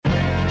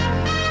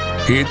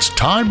It's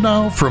time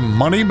now for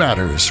Money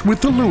Matters with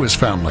the Lewis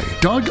family.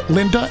 Doug,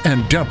 Linda,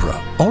 and Deborah,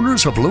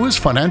 owners of Lewis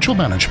Financial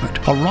Management,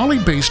 a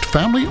Raleigh-based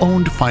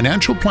family-owned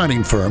financial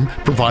planning firm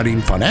providing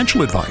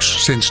financial advice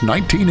since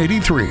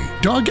 1983.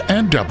 Doug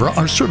and Deborah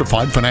are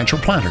certified financial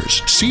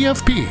planners,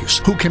 CFPs,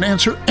 who can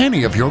answer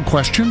any of your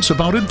questions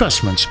about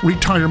investments,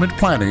 retirement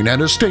planning,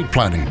 and estate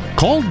planning.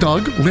 Call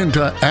Doug,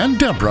 Linda, and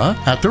Deborah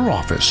at their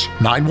office,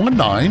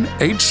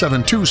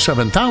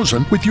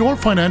 919-872-7000, with your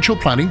financial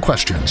planning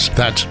questions.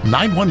 That's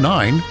 919-872-7000.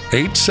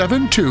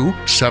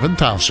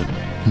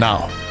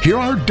 Now, here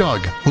are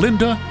Doug,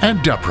 Linda,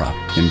 and Deborah.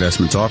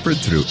 Investments offered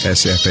through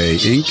SFA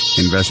Inc.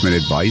 Investment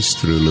advice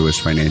through Lewis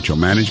Financial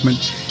Management.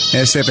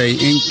 SFA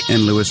Inc.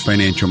 and Lewis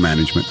Financial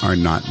Management are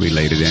not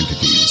related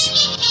entities.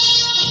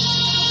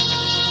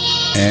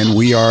 And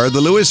we are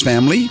the Lewis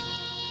family,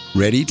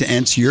 ready to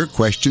answer your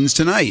questions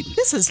tonight.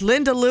 This is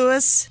Linda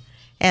Lewis,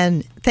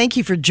 and thank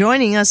you for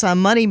joining us on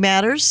Money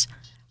Matters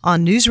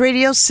on News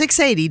Radio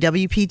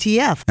 680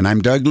 WPTF. And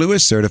I'm Doug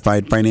Lewis,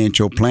 certified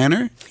financial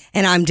planner.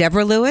 And I'm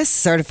Deborah Lewis,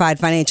 certified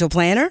financial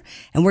planner.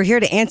 And we're here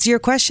to answer your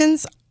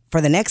questions for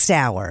the next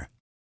hour.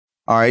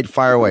 All right,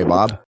 fire away,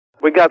 Bob.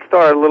 We got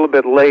started a little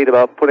bit late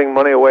about putting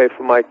money away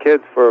for my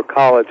kids for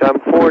college.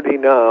 I'm 40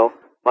 now.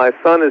 My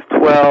son is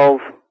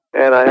 12,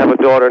 and I have a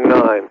daughter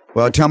 9.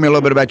 Well, tell me a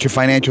little bit about your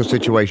financial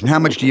situation. How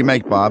much do you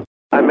make, Bob?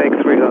 I make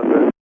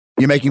 $300.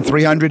 You're making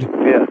 $300?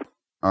 Yes.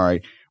 All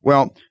right.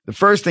 Well, the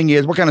first thing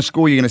is, what kind of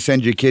school are you going to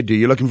send your kid to?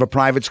 You're looking for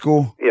private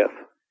school? Yes.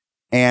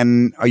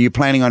 And are you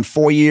planning on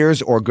 4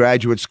 years or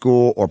graduate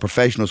school or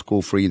professional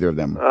school for either of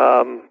them?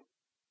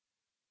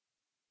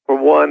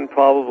 For one,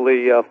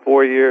 probably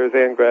 4 years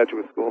and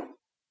graduate school.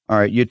 All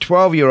right. Your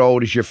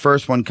 12-year-old is your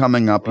first one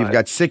coming up. Right. You've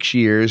got 6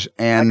 years.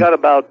 And I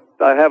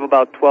have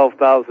about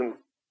 $12,000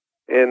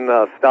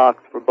 in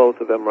stocks for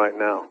both of them right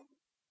now.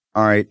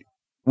 All right.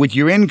 With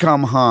your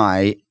income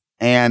high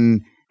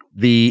and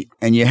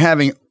you're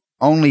having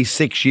only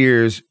 6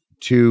 years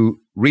to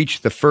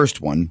reach the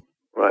first one,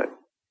 right?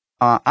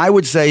 I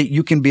would say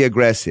you can be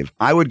aggressive.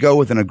 I would go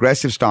with an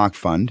aggressive stock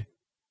fund,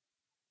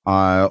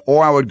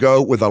 or I would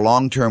go with a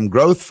long-term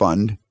growth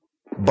fund.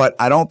 But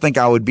I don't think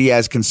I would be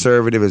as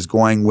conservative as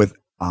going with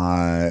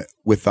a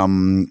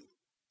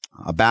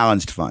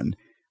balanced fund.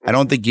 I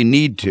don't think you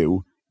need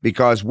to,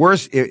 because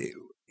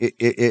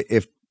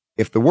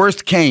if the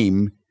worst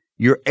came,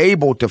 you're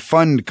able to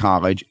fund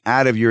college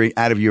out of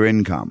your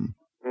income.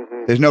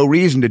 Mm-hmm. There's no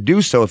reason to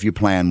do so if you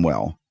plan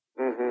well,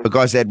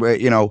 because that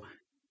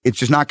it's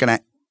just not gonna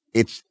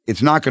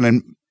it's not gonna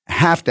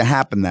have to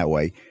happen that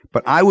way.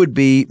 But I would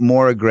be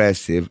more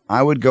aggressive.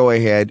 I would go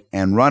ahead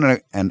and run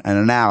an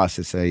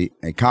analysis, a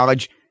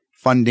college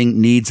funding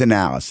needs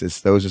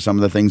analysis. Those are some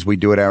of the things we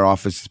do at our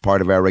office as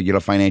part of our regular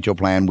financial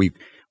plan. We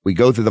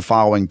go through the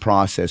following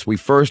process. We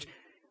first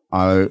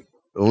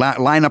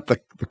line up the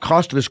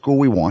cost of the school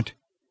we want.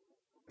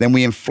 Then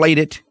we inflate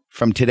it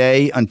from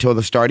today until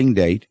the starting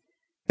date.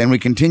 Then we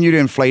continue to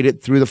inflate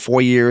it through the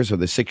 4 years or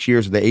the 6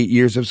 years or the 8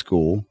 years of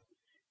school.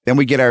 Then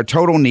we get our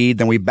total need.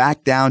 Then we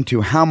back down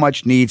to how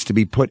much needs to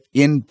be put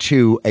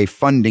into a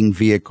funding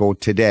vehicle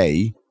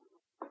today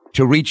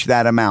to reach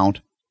that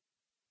amount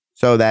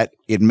so that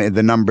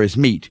the numbers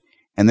meet.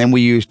 And then we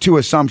use two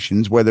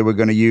assumptions, whether we're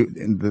going to use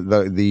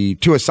the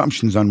two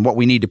assumptions on what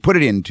we need to put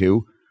it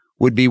into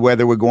would be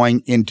whether we're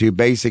going into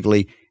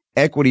basically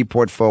equity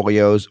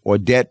portfolios or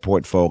debt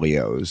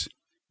portfolios.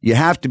 You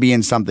have to be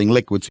in something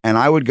liquid. And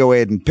I would go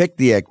ahead and pick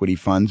the equity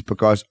funds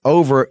because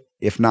over,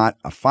 if not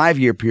a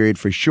 5-year period,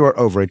 for sure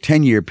over a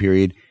 10-year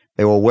period,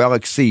 they will well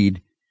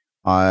exceed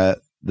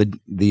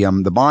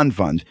the bond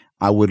funds.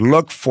 I would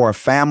look for a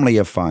family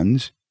of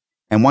funds.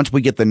 And once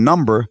we get the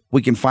number,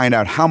 we can find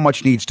out how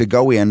much needs to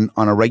go in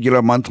on a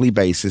regular monthly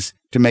basis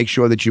to make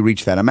sure that you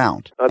reach that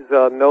amount.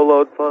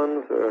 No-load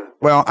funds?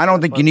 Well, I don't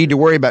think you need to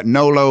worry about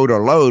no load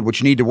or load. What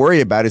you need to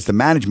worry about is the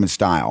management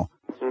style.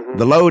 Mm-hmm.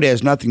 The load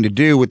has nothing to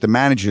do with the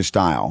manager's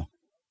style.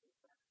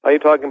 Are you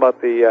talking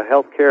about the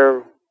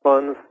healthcare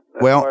funds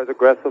as far as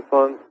aggressive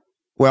funds?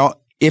 Well,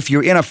 if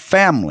you're in a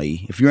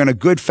family, if you're in a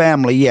good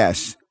family,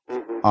 yes.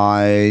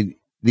 Mm-hmm.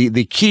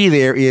 The key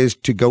there is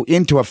to go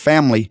into a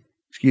family.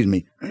 Excuse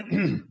me.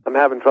 I'm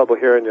having trouble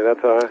hearing you.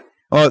 That's all right.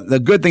 Well, the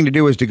good thing to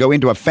do is to go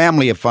into a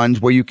family of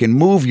funds where you can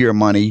move your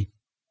money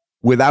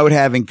without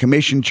having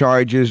commission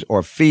charges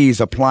or fees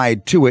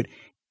applied to it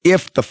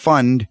if the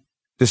fund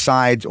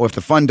decides, or if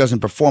the fund doesn't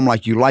perform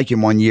like you like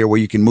in 1 year, where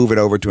you can move it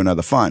over to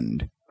another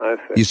fund. I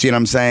see. You see what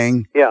I'm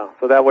saying? Yeah,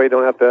 so that way you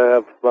don't have to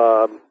have,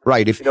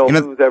 right. You don't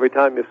lose every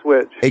time you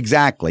switch.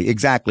 Exactly.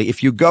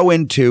 If you go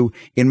into,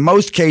 in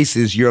most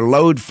cases, your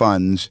load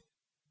funds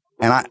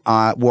and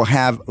will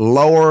have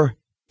lower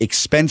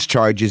expense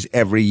charges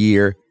every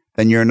year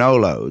than your no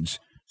loads.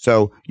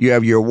 So you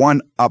have your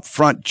one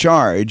upfront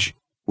charge,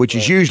 which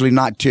is usually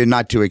not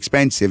too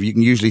expensive. You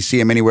can usually see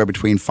them anywhere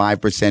between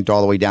 5%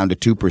 all the way down to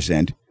 2%.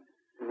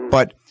 Mm-hmm.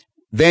 But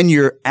then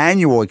your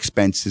annual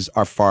expenses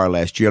are far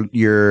less.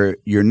 Your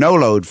no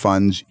load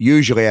funds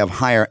usually have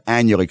higher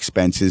annual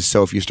expenses.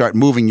 So if you start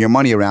moving your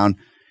money around,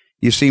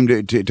 you seem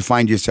to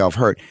find yourself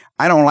hurt.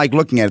 I don't like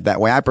looking at it that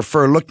way. I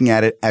prefer looking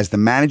at it as the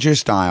manager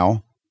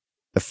style,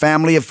 the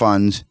family of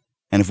funds,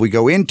 and if we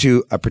go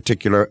into a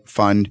particular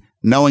fund,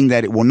 knowing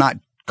that it will not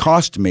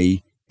cost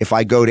me if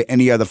I go to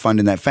any other fund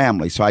in that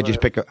family. So I just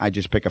pick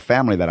a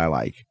family that I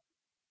like.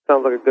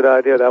 Sounds like a good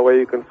idea. That way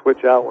you can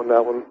switch out when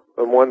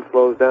one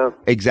slows down.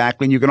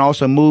 Exactly. And you can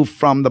also move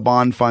from the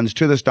bond funds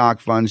to the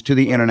stock funds to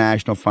the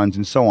international funds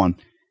and so on.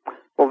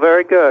 Well,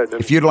 very good.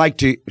 If you'd like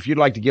to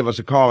give us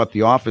a call at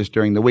the office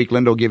during the week,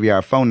 Linda will give you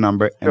our phone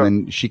number, and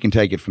then she can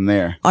take it from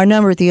there. Our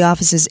number at the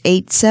office is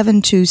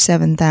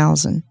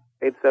 872-7000.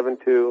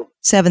 872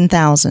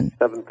 7000.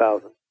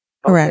 7000.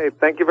 Correct. Okay,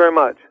 thank you very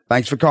much.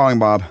 Thanks for calling,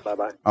 Bob.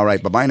 Bye-bye. All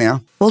right, bye-bye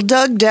now. Well,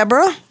 Doug,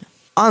 Deborah,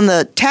 on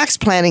the tax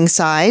planning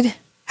side,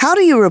 how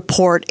do you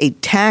report a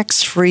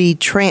tax-free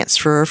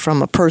transfer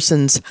from a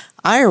person's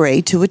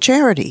IRA to a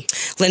charity?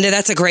 Linda,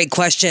 that's a great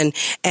question.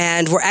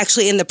 And we're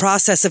actually in the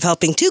process of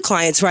helping 2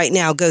 clients right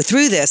now go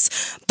through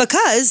this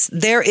because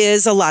there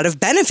is a lot of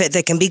benefit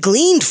that can be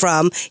gleaned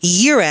from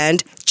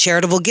year-end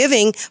charitable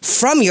giving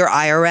from your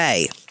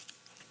IRA.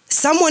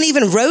 Someone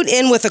even wrote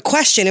in with a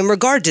question in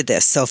regard to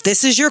this. So if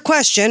this is your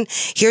question,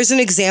 here's an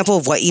example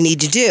of what you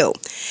need to do.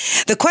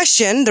 The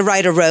question the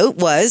writer wrote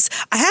was,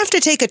 I have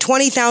to take a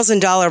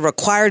 $20,000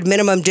 required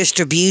minimum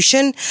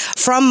distribution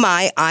from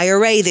my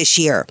IRA this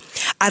year.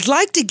 I'd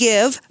like to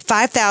give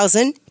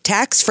 $5,000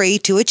 tax-free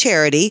to a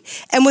charity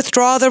and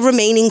withdraw the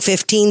remaining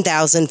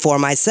 $15,000 for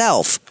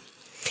myself.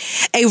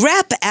 A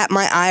rep at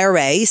my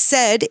IRA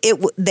said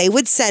they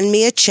would send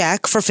me a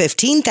check for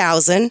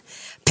 $15,000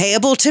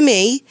 payable to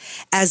me,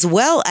 as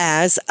well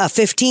as a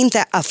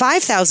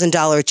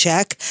 $5,000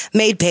 check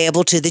made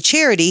payable to the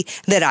charity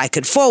that I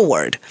could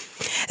forward.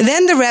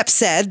 Then the rep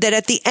said that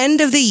at the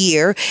end of the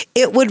year,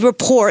 it would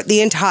report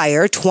the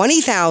entire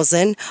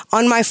 $20,000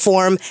 on my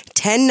Form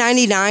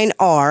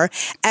 1099-R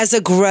as a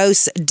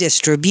gross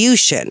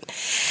distribution.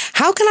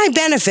 How can I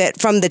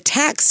benefit from the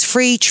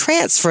tax-free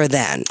transfer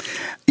then?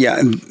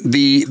 Yeah,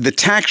 the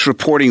tax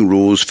reporting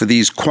rules for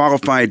these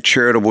qualified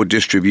charitable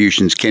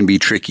distributions can be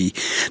tricky.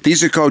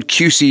 These are called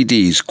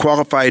QCDs,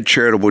 qualified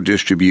charitable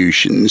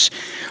distributions.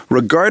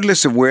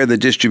 Regardless of where the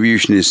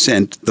distribution is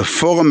sent, the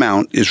full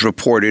amount is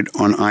reported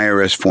on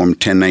IRS Form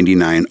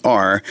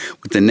 1099-R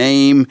with the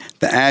name,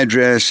 the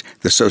address,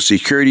 the Social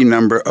Security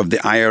number of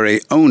the IRA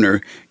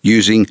owner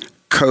using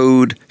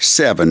Code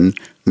 7,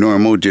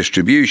 normal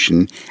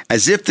distribution,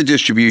 as if the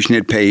distribution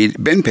had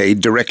been paid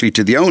directly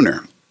to the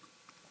owner.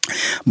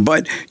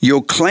 But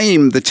you'll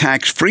claim the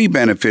tax-free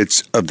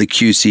benefits of the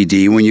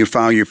QCD when you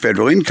file your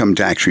federal income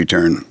tax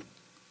return.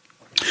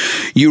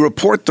 You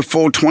report the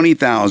full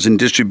 $20,000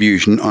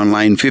 distribution on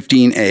line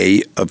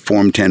 15A of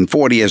Form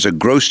 1040 as a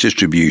gross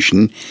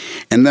distribution,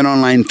 and then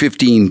on line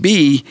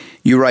 15B,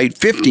 you write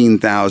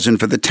 $15,000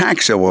 for the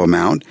taxable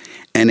amount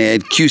and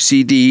add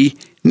QCD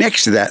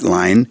next to that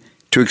line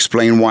to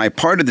explain why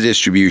part of the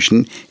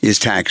distribution is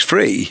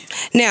tax-free.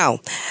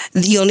 Now,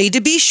 you'll need to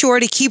be sure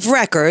to keep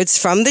records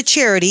from the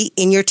charity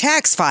in your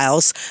tax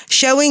files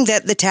showing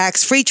that the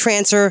tax-free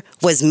transfer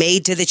was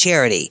made to the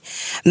charity.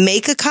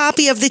 Make a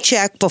copy of the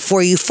check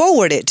before you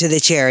forward it to the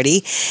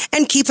charity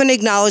and keep an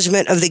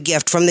acknowledgement of the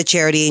gift from the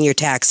charity in your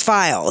tax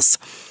files.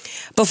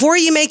 Before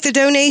you make the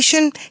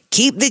donation,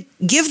 give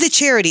the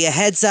charity a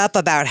heads up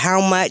about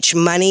how much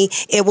money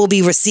it will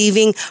be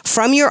receiving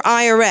from your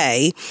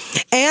IRA,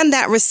 and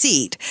that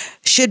receipt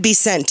should be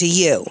sent to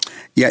you.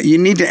 Yeah, you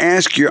need to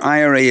ask your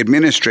IRA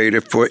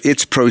administrator for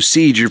its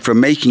procedure for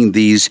making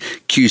these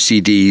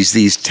QCDs,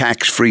 these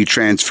tax-free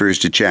transfers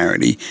to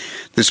charity.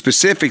 The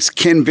specifics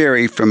can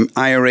vary from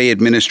IRA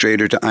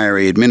administrator to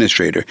IRA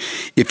administrator.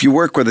 If you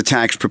work with a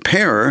tax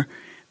preparer,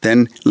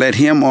 then let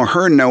him or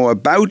her know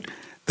about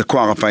the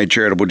qualified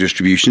charitable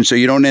distribution so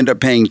you don't end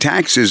up paying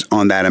taxes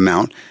on that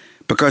amount,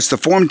 because the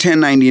Form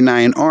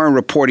 1099-R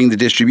reporting the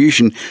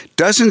distribution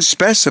doesn't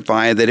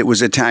specify that it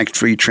was a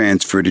tax-free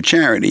transfer to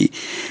charity.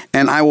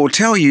 And I will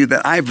tell you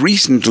that I've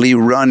recently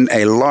run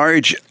a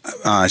large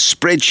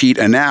spreadsheet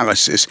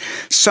analysis.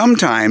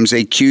 Sometimes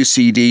a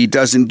QCD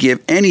doesn't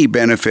give any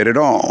benefit at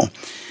all.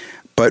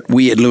 But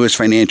we at Lewis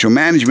Financial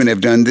Management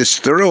have done this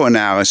thorough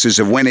analysis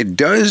of when it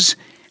does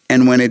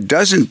and when it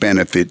doesn't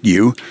benefit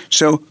you.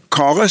 So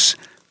call us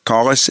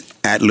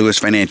at Lewis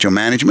Financial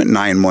Management,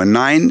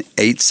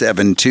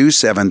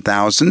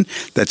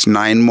 919-872-7000. That's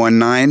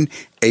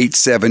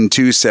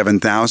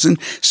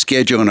 919-872-7000.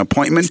 Schedule an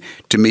appointment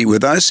to meet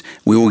with us.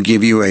 We will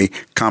give you a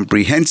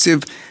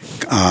comprehensive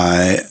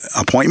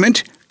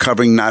appointment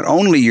covering not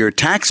only your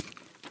tax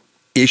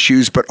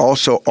issues, but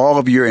also all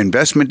of your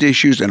investment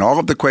issues and all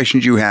of the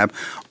questions you have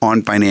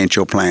on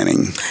financial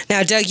planning.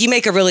 Now, Doug, you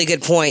make a really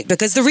good point,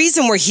 because the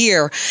reason we're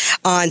here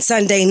on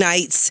Sunday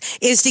nights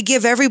is to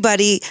give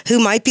everybody who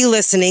might be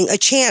listening a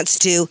chance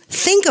to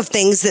think of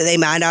things that they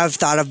might not have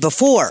thought of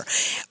before.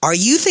 Are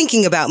you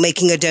thinking about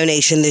making a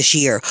donation this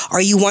year?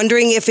 Are you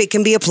wondering if it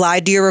can be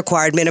applied to your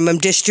required minimum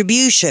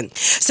distribution?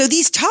 So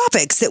these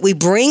topics that we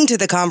bring to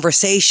the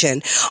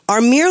conversation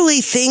are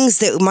merely things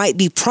that might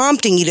be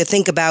prompting you to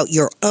think about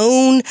your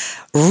own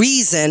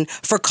reason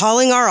for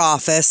calling our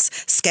office,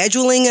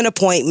 scheduling an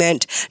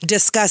appointment,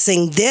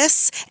 discussing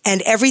this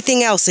and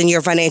everything else in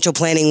your financial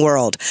planning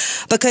world.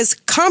 Because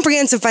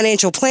comprehensive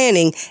financial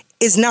planning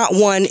is not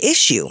one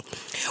issue.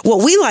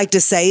 What we like to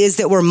say is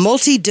that we're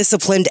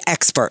multidisciplined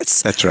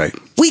experts. That's right.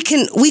 We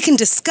can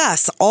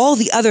discuss all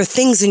the other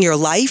things in your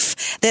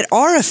life that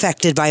are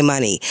affected by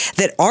money,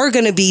 that are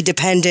going to be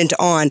dependent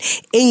on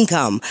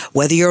income,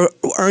 whether you're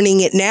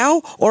earning it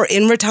now or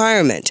in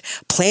retirement,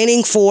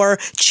 planning for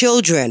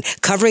children,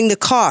 covering the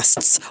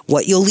costs,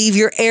 what you'll leave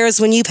your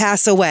heirs when you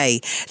pass away.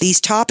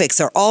 These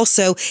topics are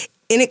also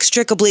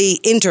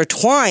inextricably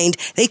intertwined.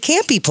 They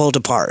can't be pulled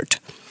apart.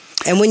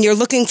 And when you're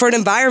looking for an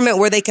environment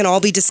where they can all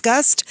be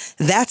discussed,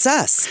 that's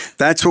us.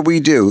 That's what we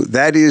do.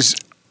 That is,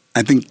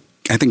 I think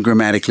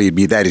grammatically it'd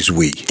be that is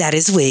we. That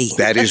is we.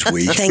 That is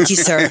we. Thank you,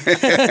 sir. But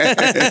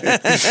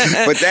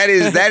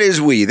that is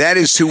we. That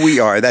is who we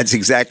are. That's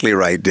exactly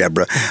right,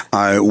 Deborah.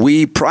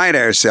 We pride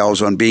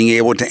ourselves on being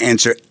able to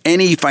answer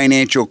any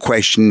financial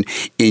question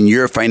in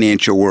your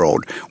financial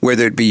world,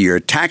 whether it be your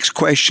tax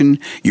question,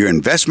 your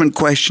investment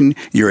question,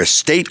 your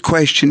estate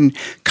question,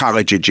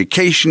 college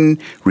education,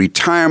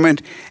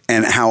 retirement,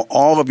 and how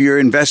all of your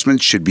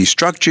investments should be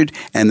structured,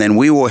 and then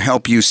we will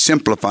help you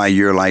simplify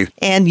your life.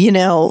 And,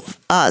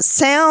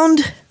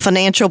 sound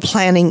financial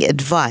planning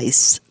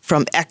advice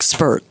from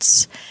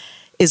experts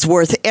is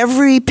worth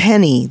every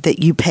penny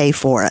that you pay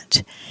for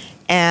it.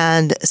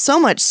 And so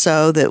much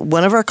so that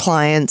one of our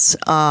clients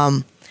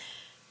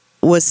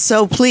was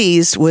so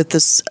pleased with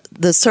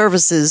the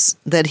services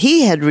that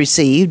he had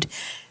received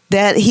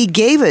that he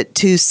gave it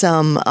to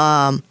some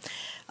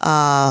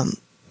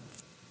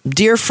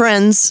dear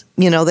friends.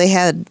 They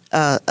had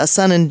a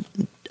son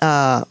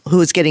who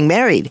was getting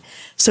married.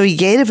 So he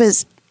gave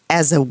it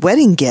as a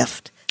wedding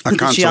gift to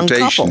this young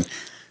couple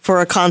for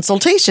a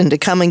consultation to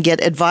come and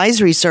get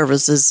advisory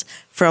services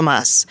from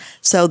us.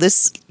 So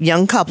this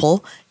young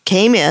couple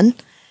came in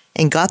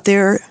and got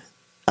their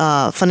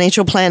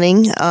financial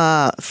planning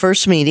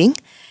first meeting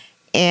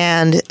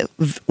and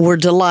were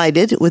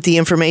delighted with the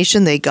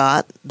information they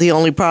got. The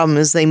only problem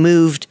is they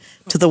moved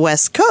to the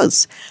West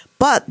Coast.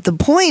 But the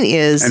point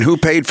is... And who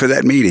paid for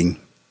that meeting?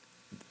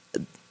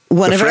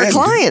 One of our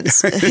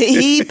clients.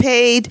 He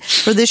paid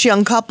for this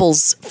young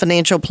couple's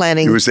financial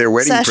planning session. It was their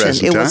wedding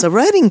present, It was a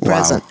wedding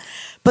present.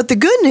 But the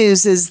good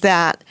news is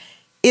that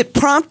it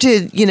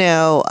prompted,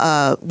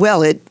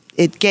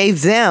 it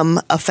gave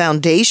them a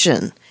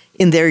foundation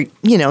in their,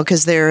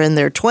 because they're in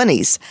their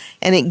 20s.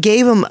 And it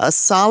gave them a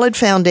solid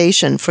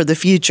foundation for the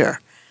future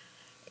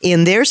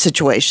in their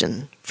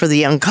situation for the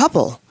young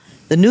couple,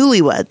 the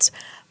newlyweds.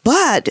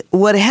 But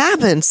what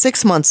happened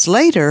 6 months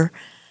later,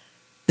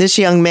 this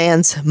young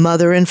man's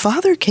mother and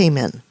father came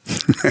in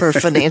for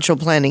financial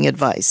planning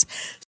advice.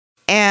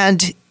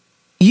 And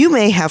you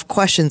may have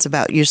questions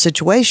about your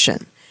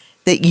situation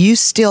that you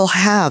still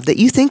have, that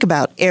you think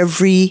about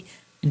every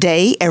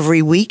day,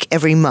 every week,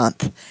 every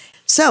month.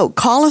 So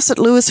call us at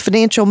Lewis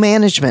Financial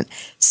Management.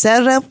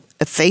 Set up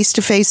a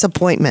face-to-face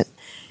appointment.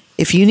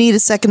 If you need a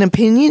second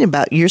opinion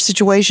about your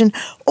situation,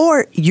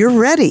 or you're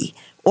ready,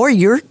 or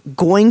you're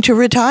going to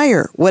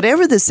retire,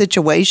 whatever the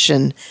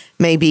situation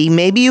may be,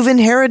 maybe you've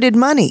inherited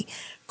money,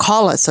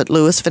 call us at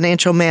Lewis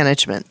Financial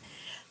Management.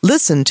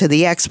 Listen to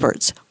the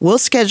experts. We'll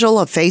schedule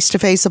a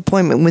face-to-face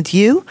appointment with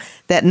you.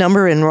 That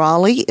number in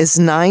Raleigh is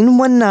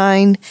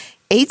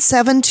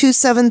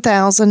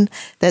 919-872-7000.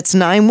 That's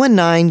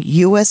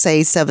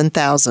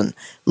 919-USA-7000.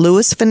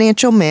 Lewis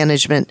Financial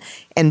Management.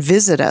 And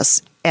visit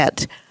us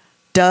at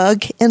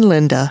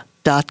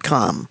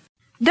DougandLinda.com.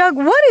 Doug,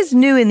 what is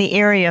new in the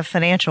area of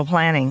financial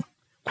planning?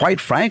 Quite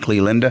frankly,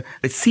 Linda,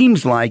 it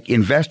seems like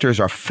investors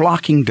are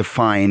flocking to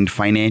find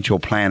financial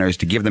planners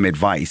to give them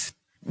advice.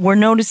 We're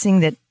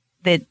noticing that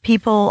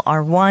people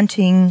are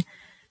wanting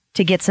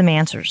to get some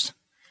answers.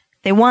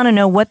 They want to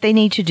know what they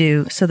need to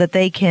do so that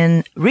they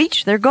can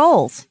reach their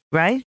goals,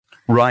 right?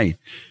 Right.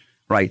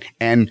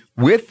 And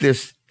with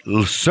this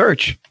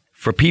search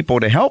for people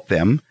to help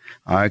them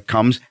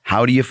comes,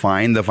 how do you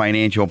find the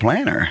financial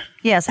planner?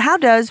 Yes. How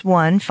does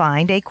one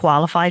find a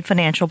qualified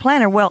financial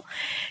planner? Well,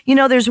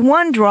 there's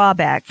one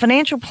drawback.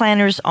 Financial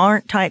planners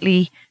aren't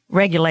tightly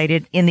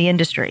regulated in the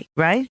industry,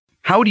 right?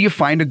 How do you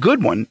find a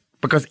good one?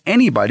 Because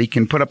anybody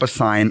can put up a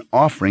sign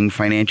offering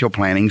financial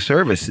planning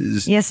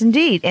services. Yes,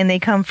 indeed. And they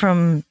come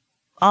from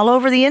all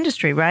over the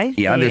industry, right?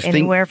 Yeah, there's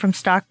anywhere from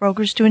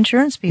stockbrokers to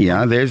insurance people.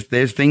 Yeah,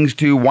 there's things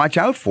to watch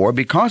out for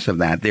because of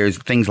that. There's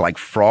things like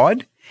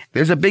fraud.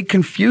 There's a big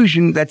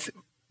confusion that's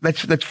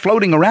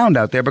floating around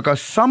out there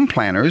because some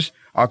planners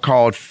are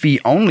called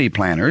fee-only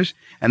planners,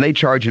 and they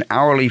charge an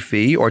hourly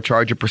fee or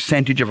charge a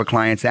percentage of a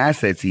client's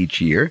assets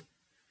each year.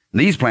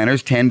 These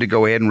planners tend to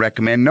go ahead and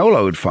recommend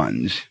no-load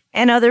funds.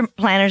 And other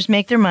planners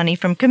make their money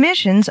from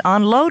commissions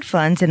on load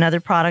funds and other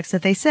products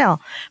that they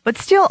sell. But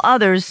still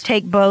others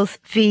take both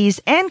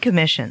fees and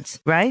commissions,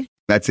 right?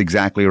 That's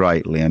exactly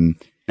right, Lynn.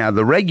 Now,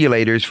 the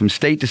regulators from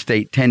state to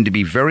state tend to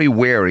be very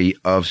wary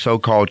of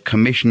so-called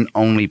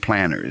commission-only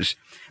planners.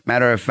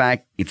 Matter of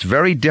fact, it's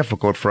very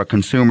difficult for a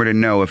consumer to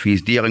know if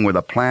he's dealing with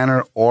a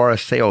planner or a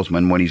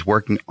salesman when he's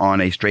working on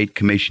a straight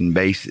commission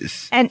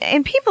basis.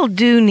 And people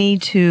do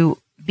need to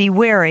be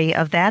wary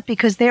of that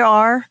because there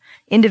are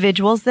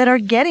individuals that are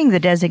getting the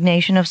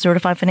designation of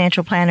certified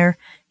financial planner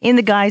in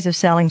the guise of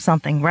selling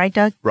something, right,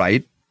 Doug?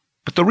 Right.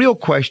 But the real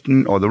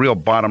question, or the real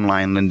bottom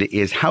line, Linda,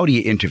 is how do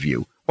you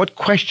interview? What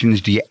questions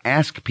do you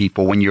ask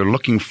people when you're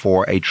looking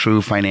for a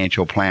true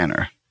financial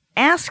planner?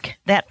 Ask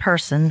that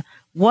person,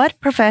 what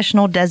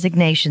professional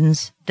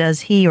designations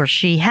does he or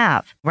she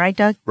have? Right,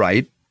 Doug?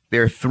 Right.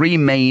 There are 3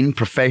 main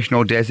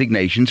professional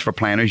designations for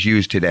planners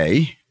used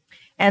today.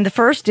 And the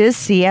first is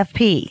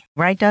CFP.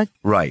 Right, Doug?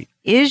 Right.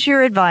 Is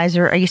your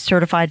advisor a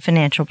certified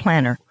financial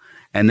planner?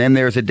 And then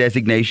there's a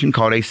designation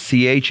called a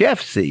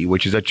CHFC,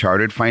 which is a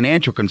chartered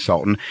financial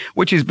consultant,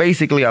 which is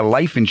basically a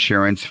life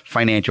insurance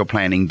financial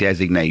planning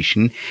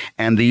designation.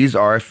 And these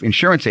are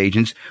insurance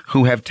agents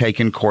who have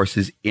taken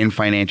courses in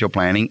financial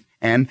planning.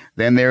 And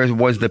then there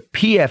was the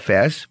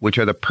PFS, which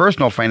are the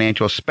personal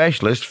financial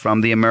specialists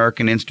from the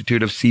American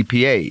Institute of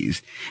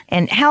CPAs.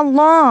 And how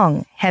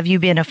long have you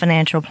been a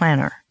financial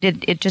planner?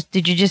 Did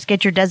you just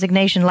get your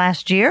designation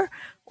last year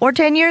or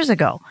 10 years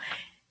ago?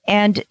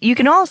 And you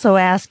can also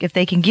ask if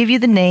they can give you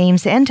the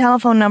names and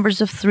telephone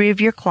numbers of 3 of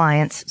your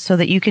clients so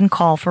that you can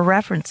call for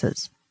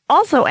references.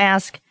 Also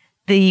ask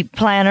the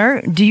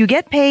planner, do you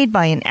get paid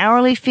by an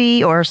hourly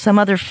fee or some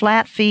other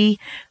flat fee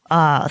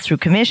through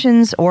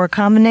commissions or a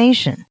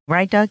combination?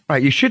 Right, Doug?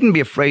 Right. You shouldn't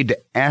be afraid to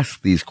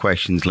ask these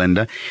questions,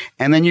 Linda.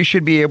 And then you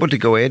should be able to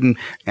go ahead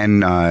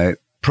and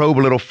probe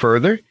a little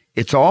further.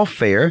 It's all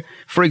fair.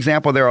 For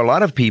example, there are a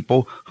lot of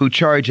people who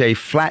charge a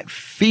flat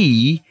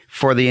fee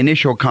for the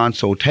initial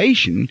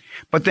consultation,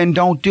 but then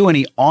don't do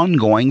any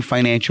ongoing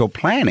financial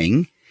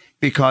planning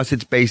because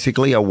it's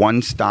basically a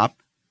one-stop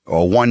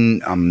or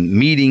one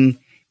meeting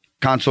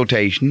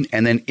consultation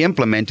and then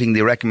implementing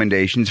the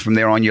recommendations from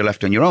there on. You're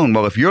left on your own.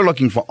 Well, if you're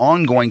looking for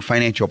ongoing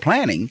financial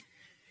planning,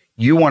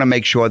 you want to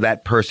make sure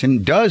that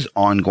person does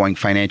ongoing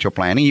financial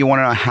planning. You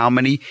want to know how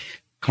many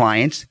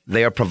clients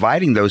they are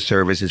providing those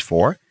services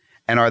for,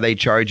 and are they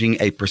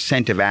charging a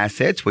percent of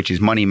assets, which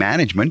is money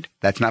management?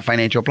 That's not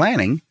financial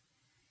planning.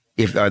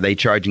 Are they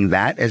charging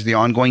that as the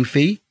ongoing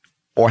fee,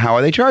 or how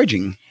are they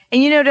charging?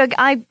 And you know, Doug,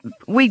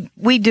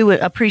 we do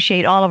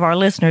appreciate all of our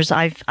listeners.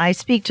 I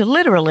speak to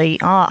literally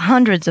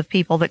hundreds of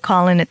people that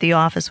call in at the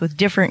office with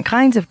different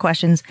kinds of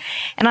questions,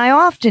 and I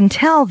often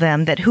tell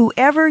them that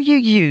whoever you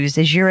use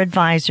as your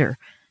advisor,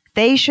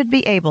 they should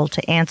be able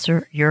to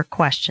answer your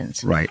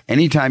questions. Right.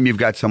 Anytime you've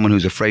got someone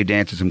who's afraid to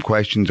answer some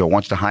questions or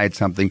wants to hide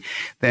something,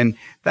 then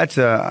that's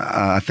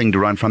a thing to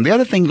run from. The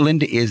other thing,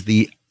 Linda, is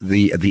the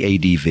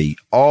ADV.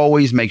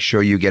 Always make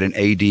sure you get an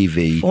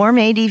ADV. Form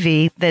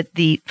ADV that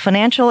the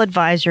financial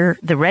advisor,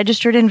 the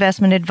registered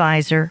investment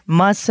advisor,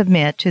 must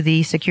submit to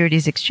the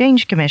Securities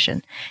Exchange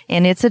Commission.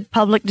 And it's a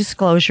public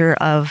disclosure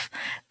of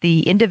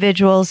the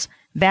individual's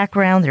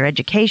background, their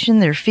education,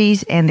 their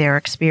fees, and their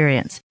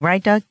experience.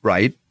 Right, Doug?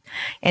 Right.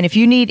 And if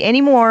you need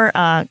any more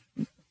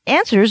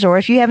answers, or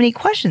if you have any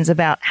questions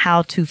about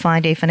how to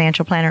find a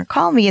financial planner,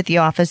 call me at the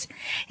office.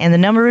 And the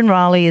number in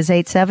Raleigh is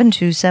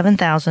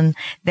 872-7000.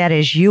 That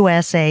is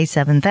USA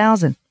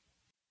 7000.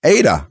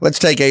 Ada, let's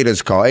take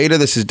Ada's call. Ada,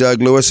 this is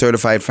Doug Lewis,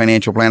 certified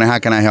financial planner. How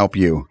can I help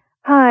you?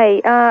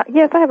 Hi.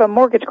 Yes, I have a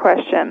mortgage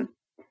question.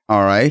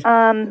 All right.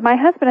 My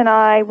husband and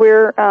I,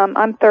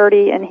 I'm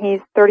 30 and he's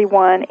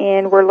 31,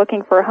 and we're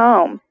looking for a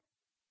home.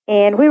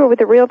 And we were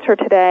with a realtor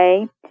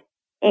today,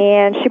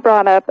 and she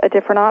brought up a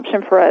different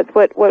option for us.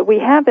 What we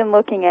have been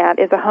looking at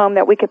is a home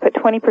that we could put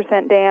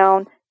 20%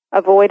 down,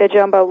 avoid a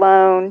jumbo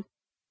loan,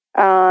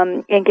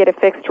 and get a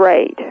fixed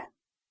rate.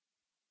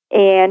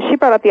 And she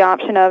brought up the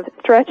option of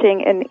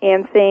stretching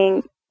and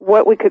seeing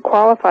what we could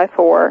qualify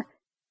for,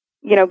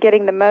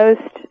 getting the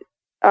most,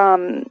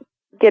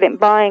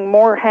 buying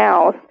more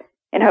house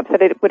in hopes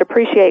that it would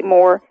appreciate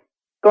more,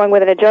 going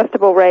with an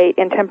adjustable rate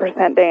and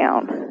 10%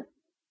 down.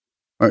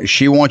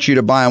 She wants you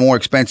to buy a more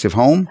expensive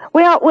home?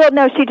 Well,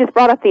 no, she just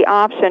brought up the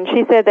option.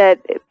 She said that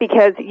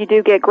because you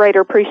do get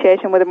greater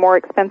appreciation with a more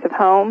expensive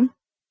home.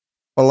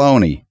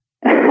 Baloney.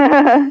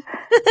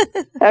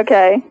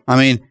 Okay. I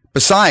mean,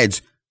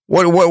 besides,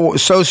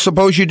 so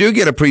suppose you do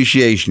get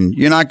appreciation.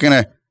 You're not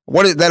going to,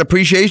 that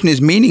appreciation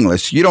is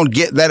meaningless. You don't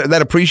get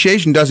that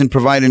appreciation doesn't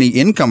provide any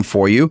income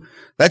for you.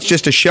 That's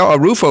just a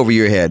roof over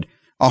your head.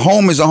 A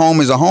home is a home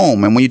is a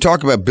home. And when you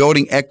talk about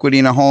building equity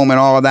in a home and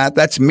all of that,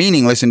 that's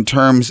meaningless in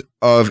terms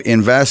of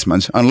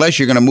investments, unless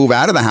you're going to move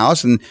out of the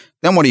house. And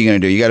then what are you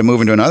going to do? You got to move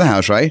into another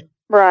house, right?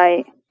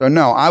 Right. So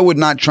no, I would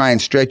not try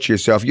and stretch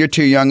yourself. You're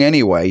too young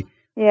anyway.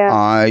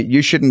 Yeah.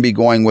 You shouldn't be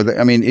going with it.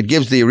 I mean, it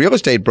gives the real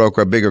estate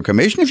broker a bigger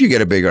commission if you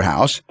get a bigger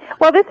house.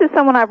 Well, this is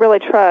someone I really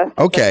trust.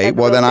 Okay,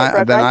 well then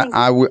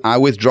I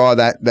withdraw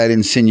that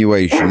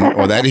insinuation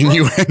or that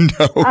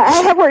innuendo.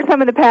 I have worked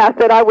some in the past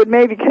that I would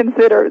maybe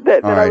consider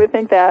that I would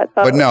think that.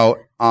 But no,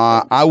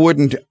 I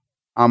wouldn't.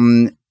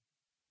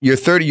 You're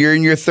 30. You're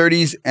in your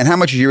 30s, and how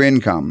much is your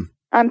income?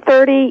 I'm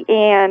 30,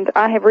 and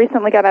I have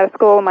recently got out of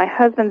school. My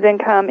husband's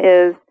income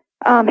is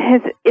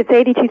it's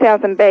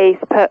 $82,000 base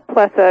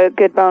plus a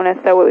good bonus.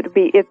 So it would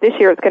be this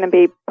year. It's going to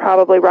be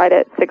probably right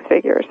at six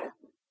figures.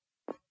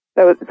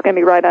 So it's going to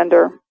be right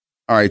under.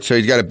 All right. So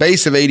he's got a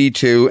base of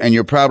 82, and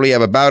you'll probably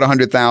have about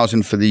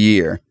 100,000 for the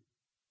year.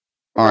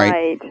 All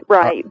right.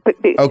 Right.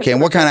 Okay. And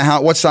what kind of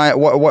house? What size?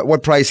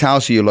 What price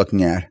house are you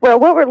looking at? Well,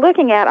 what we're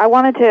looking at,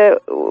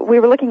 we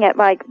were looking at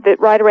like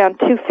right around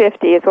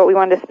 $250 is what we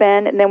wanted to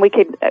spend, and then we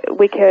could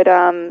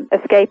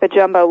escape a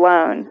jumbo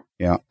loan.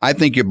 Yeah, I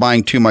think you're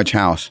buying too much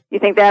house. You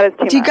think that is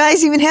too much? Do you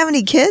guys even have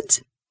any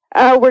kids?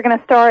 We're going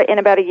to start in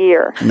about a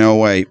year. No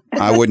way.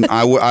 I wouldn't.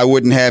 I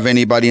wouldn't have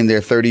anybody in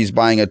their 30s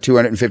buying a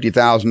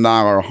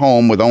 $250,000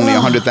 home with only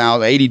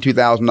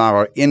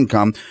 $82,000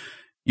 income.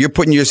 You're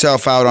putting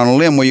yourself out on a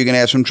limb where you're going to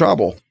have some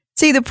trouble.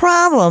 See, the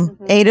problem,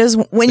 Ada, is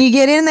when you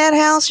get in that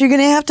house, you're going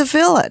to have to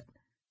fill it.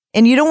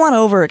 And you don't want to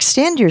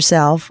overextend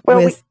yourself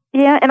with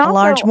and a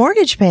large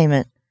mortgage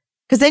payment.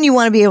 Because then you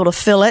want to be able to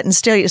fill it and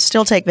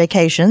still take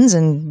vacations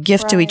and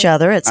gift to each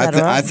other, et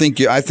cetera. I think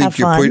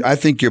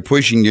you're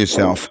pushing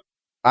yourself.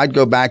 I'd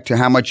go back to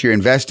how much you're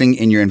investing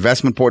in your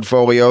investment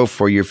portfolio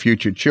for your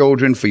future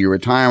children, for your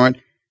retirement.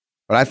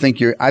 But I think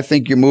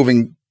you're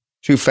moving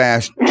too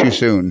fast, too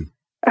soon.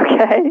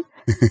 Okay.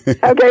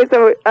 Okay,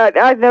 so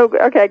I know.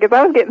 Okay, because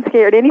I was getting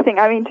scared.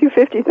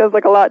 $250 sounds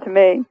like a lot to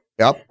me.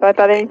 Yep. So I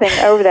thought anything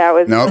over that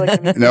was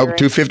nope.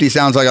 250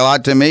 sounds like a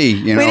lot to me.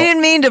 You know, we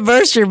didn't mean to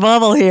burst your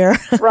bubble here.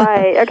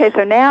 Right. Okay.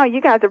 So now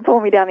you guys are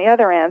pulling me down the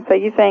other end. So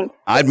you think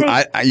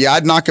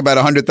I'd knock about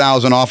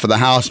 100,000 off of the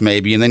house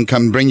maybe, and then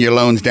come bring your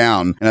loans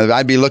down. And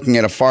I'd be looking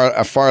at a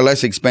far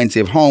less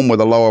expensive home with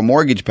a lower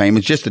mortgage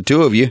payment. Just the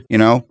two of you. You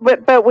know.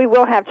 But we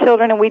will have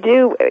children, and we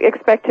do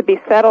expect to be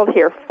settled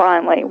here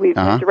finally. We've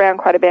moved around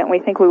quite a bit, and we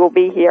think we will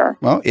be here.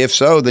 Well, if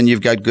so, then you've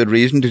got good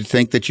reason to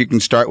think that you can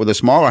start with a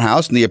smaller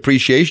house, and the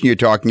appreciation you're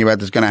talking about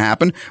that's going to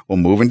happen will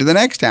move into the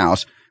next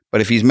house.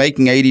 But if he's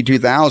making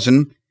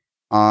 82,000,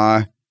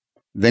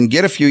 then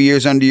get a few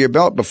years under your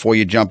belt before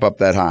you jump up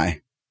that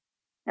high.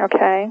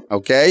 Okay.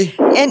 Okay.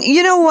 And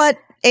you know what,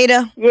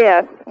 Ada?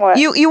 Yes. What?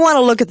 You want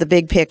to look at the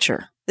big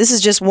picture. This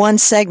is just one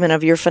segment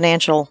of your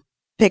financial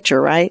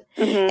picture, right?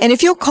 Mm-hmm. And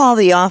if you'll call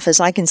the office,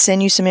 I can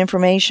send you some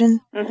information.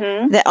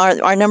 Mm-hmm. That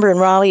our number in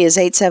Raleigh is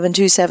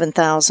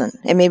 872-7000,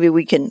 and maybe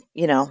we can,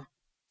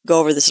 go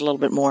over this a little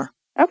bit more.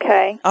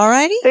 Okay. All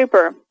righty.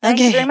 Super.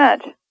 Thank you very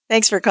much.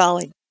 Thanks for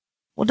calling.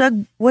 Well,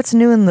 Doug, what's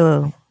new in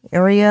the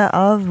area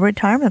of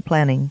retirement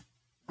planning?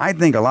 I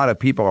think a lot of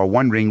people are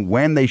wondering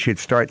when they should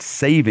start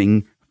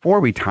saving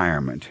for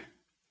retirement.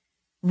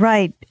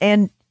 Right.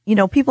 And,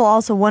 people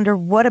also wonder,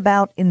 what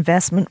about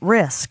investment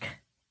risk?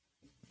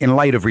 In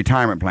light of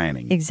retirement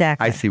planning.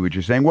 Exactly. I see what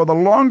you're saying. Well, the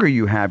longer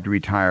you have to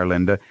retire,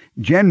 Linda,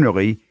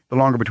 generally, the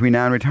longer between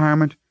now and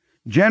retirement,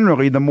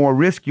 generally, the more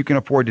risk you can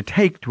afford to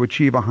take to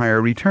achieve a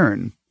higher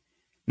return.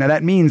 Now,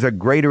 that means a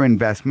greater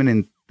investment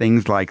in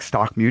things like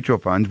stock mutual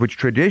funds, which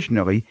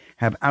traditionally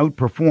have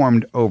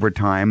outperformed over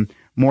time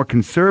more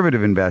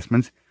conservative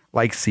investments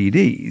like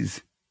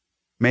CDs.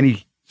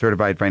 Many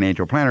certified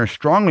financial planners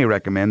strongly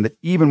recommend that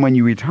even when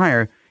you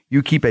retire,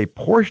 you keep a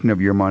portion of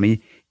your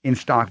money in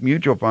stock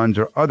mutual funds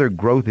or other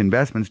growth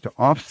investments to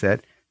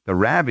offset the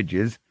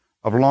ravages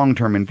of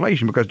long-term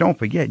inflation. Because don't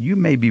forget, you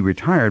may be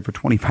retired for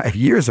 25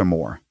 years or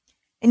more.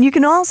 And you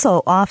can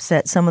also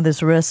offset some of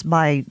this risk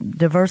by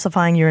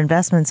diversifying your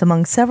investments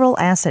among several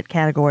asset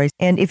categories.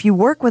 And if you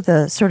work with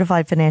a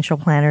certified financial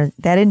planner,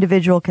 that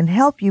individual can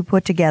help you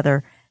put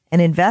together an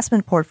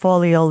investment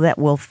portfolio that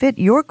will fit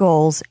your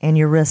goals and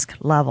your risk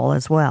level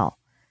as well.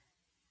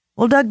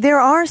 Well, Doug, there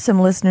are some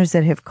listeners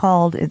that have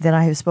called that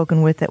I have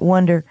spoken with that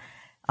wonder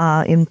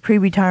in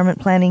pre-retirement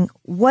planning,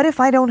 what if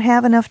I don't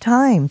have enough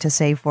time to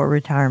save for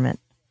retirement?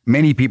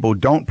 Many people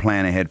don't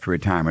plan ahead for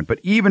retirement, but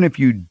even if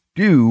you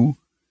do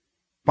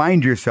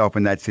find yourself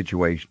in that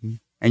situation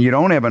and you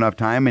don't have enough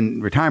time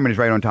and retirement is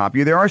right on top of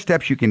you, there are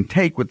steps you can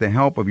take with the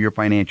help of your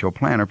financial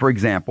planner. For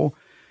example,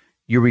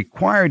 you're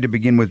required to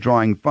begin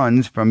withdrawing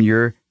funds from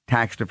your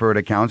tax-deferred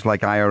accounts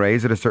like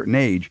IRAs at a certain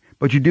age,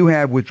 but you do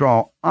have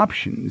withdrawal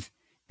options,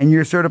 and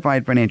your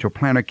certified financial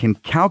planner can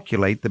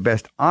calculate the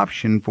best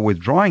option for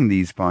withdrawing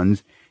these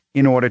funds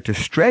in order to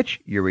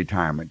stretch your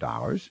retirement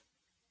dollars.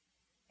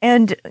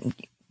 And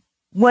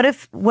what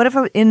if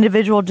an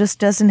individual just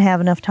doesn't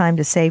have enough time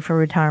to save for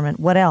retirement?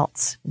 What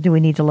else do we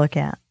need to look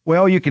at?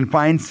 Well, you can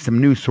find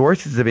some new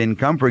sources of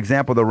income. For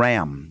example, the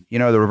RAM.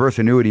 The reverse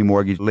annuity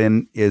mortgage,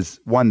 Lynn, is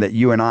one that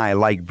you and I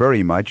like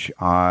very much.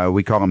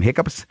 We call them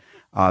hiccups.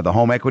 The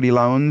home equity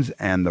loans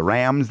and the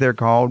RAMs, they're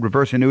called,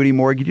 reverse annuity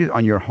mortgages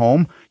on your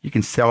home. You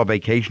can sell a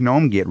vacation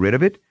home, get rid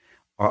of it,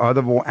 or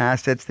other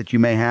assets that you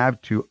may have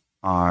to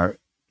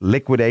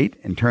liquidate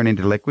and turn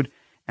into liquid.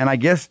 And I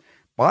guess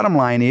bottom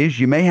line is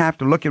you may have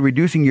to look at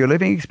reducing your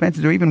living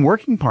expenses or even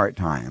working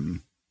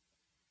part-time.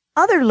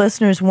 Other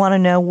listeners want to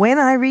know, when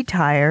I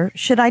retire,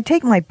 should I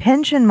take my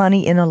pension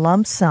money in a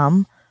lump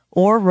sum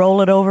or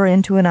roll it over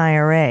into an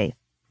IRA?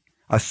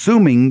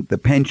 Assuming the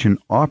pension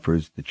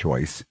offers the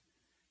choice,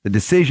 the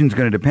decision is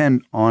going to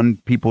depend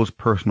on people's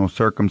personal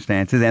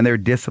circumstances and their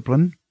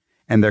discipline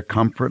and their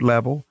comfort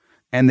level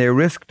and their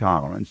risk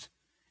tolerance.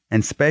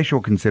 And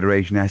special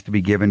consideration has to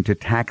be given to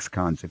tax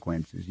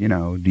consequences. You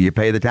know, do you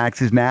pay the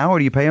taxes now or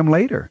do you pay them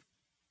later?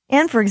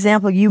 And, for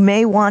example, you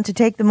may want to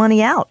take the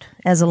money out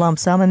as a lump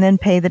sum and then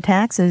pay the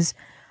taxes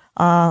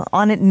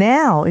on it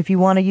now if you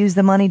want to use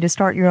the money to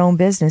start your own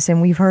business.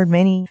 And we've heard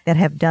many that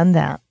have done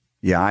that.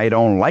 Yeah, I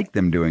don't like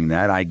them doing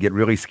that. I get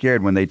really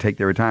scared when they take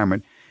their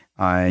retirement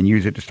and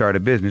use it to start a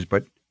business,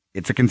 but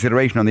it's a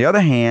consideration. On the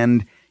other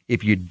hand,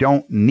 if you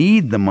don't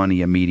need the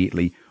money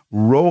immediately,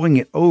 rolling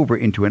it over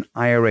into an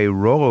IRA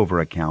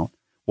rollover account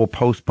will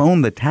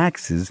postpone the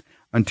taxes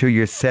until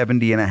you're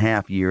 70 and a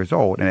half years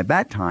old. And at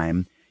that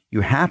time,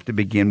 you have to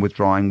begin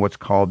withdrawing what's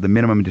called the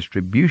minimum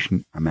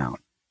distribution amount.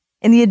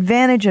 And the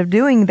advantage of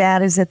doing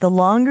that is that the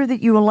longer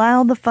that you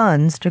allow the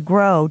funds to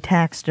grow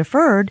tax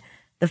deferred,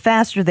 the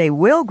faster they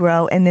will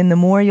grow, and then the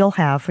more you'll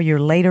have for your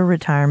later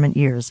retirement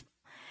years.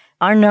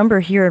 Our number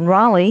here in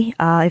Raleigh,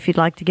 if you'd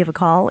like to give a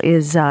call,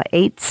 is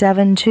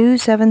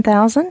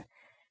 872-7000.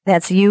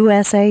 That's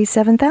USA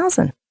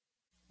 7000.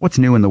 What's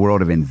new in the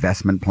world of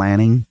investment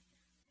planning?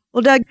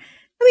 Well, Doug,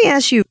 let me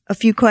ask you a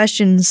few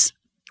questions,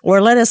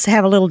 or let us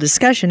have a little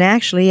discussion,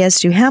 actually, as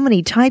to how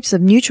many types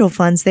of mutual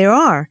funds there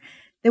are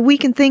that we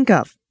can think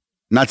of.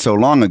 Not so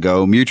long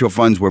ago, mutual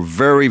funds were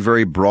very,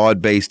 very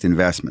broad-based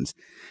investments.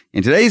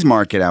 In today's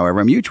market,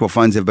 however, mutual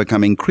funds have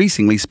become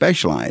increasingly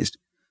specialized.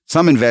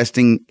 Some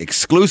investing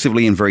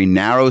exclusively in very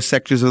narrow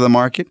sectors of the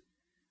market,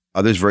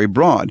 others very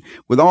broad.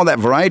 With all that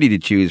variety to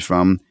choose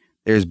from,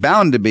 there's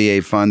bound to be a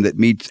fund that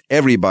meets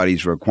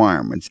everybody's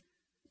requirements.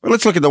 But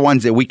let's look at the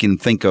ones that we can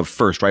think of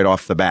first, right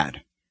off the bat.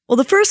 Well,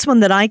 the first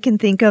one that I can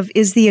think of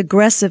is the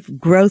aggressive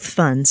growth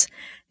funds.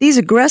 These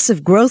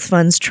aggressive growth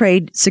funds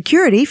trade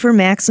security for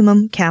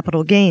maximum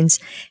capital gains,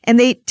 and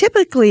they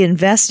typically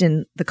invest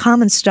in the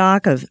common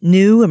stock of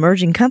new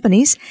emerging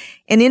companies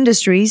and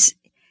industries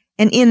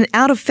and in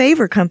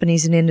out-of-favor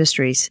companies and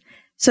industries.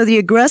 So the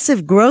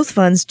aggressive growth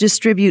funds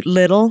distribute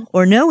little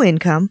or no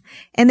income,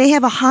 and they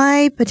have a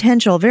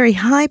very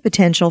high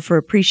potential for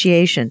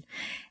appreciation.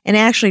 And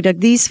actually, Doug,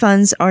 these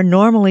funds are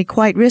normally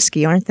quite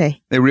risky, aren't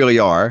they? They really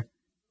are.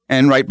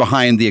 And right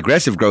behind the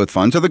aggressive growth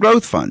funds are the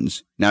growth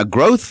funds. Now,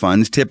 growth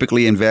funds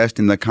typically invest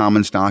in the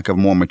common stock of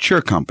more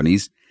mature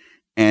companies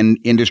and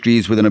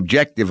industries with an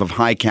objective of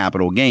high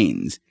capital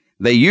gains.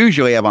 They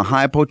usually have a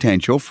high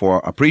potential for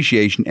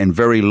appreciation and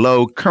very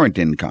low current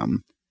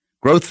income.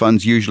 Growth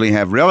funds usually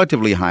have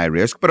relatively high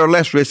risk, but are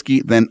less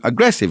risky than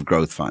aggressive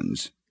growth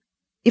funds.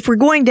 If we're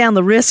going down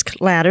the risk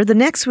ladder, the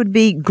next would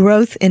be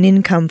growth and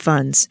income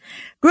funds.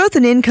 Growth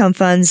and income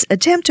funds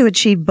attempt to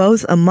achieve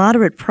both a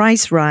moderate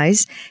price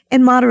rise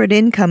and moderate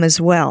income as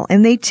well,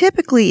 and they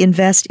typically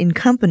invest in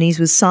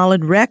companies with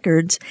solid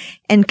records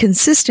and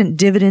consistent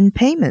dividend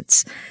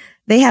payments.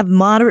 They have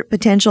moderate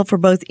potential for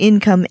both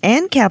income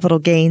and capital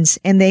gains,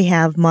 and they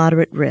have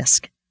moderate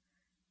risk.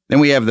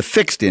 Then we have the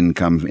fixed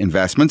income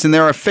investments, and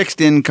there are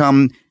fixed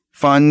income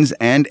funds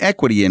and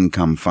equity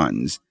income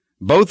funds.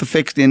 Both the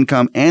fixed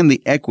income and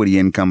the equity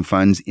income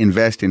funds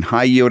invest in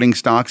high-yielding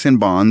stocks and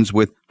bonds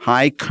with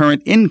high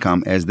current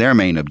income as their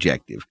main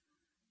objective.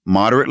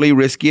 Moderately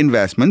risky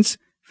investments,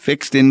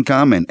 fixed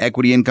income and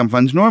equity income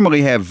funds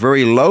normally have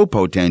very low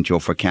potential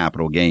for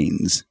capital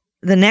gains.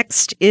 The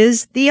next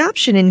is the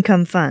option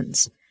income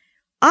funds.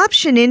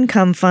 Option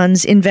income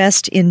funds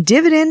invest in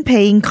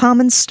dividend-paying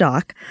common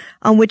stock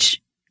on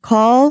which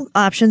call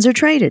options are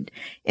traded,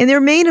 and their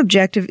main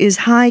objective is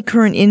high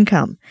current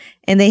income,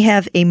 and they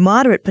have a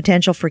moderate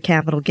potential for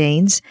capital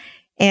gains.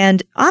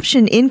 And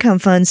option income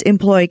funds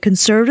employ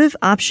conservative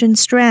option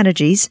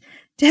strategies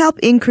to help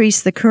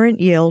increase the current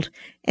yield,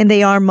 and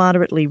they are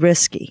moderately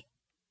risky.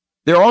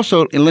 There are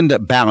also, Linda,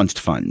 balanced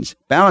funds.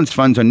 Balanced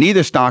funds are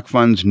neither stock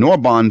funds, nor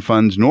bond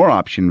funds, nor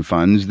option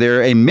funds.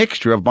 They're a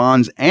mixture of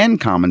bonds and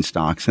common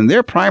stocks, and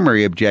their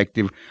primary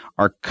objective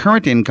are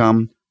current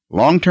income,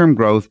 long-term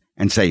growth,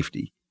 and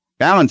safety.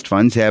 Balanced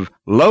funds have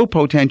low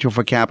potential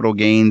for capital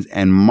gains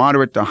and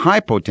moderate to high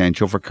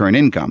potential for current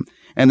income,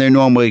 and they're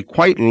normally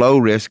quite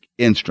low-risk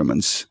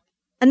instruments.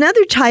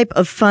 Another type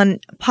of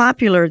fund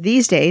popular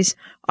these days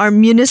are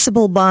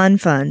municipal bond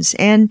funds,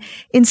 and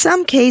in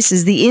some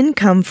cases, the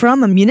income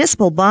from a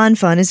municipal bond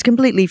fund is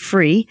completely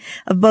free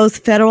of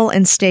both federal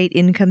and state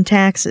income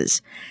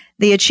taxes.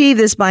 They achieve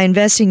this by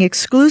investing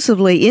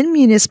exclusively in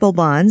municipal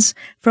bonds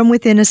from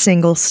within a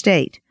single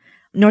state.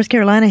 North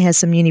Carolina has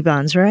some muni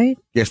bonds, right?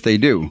 Yes, they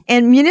do.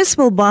 And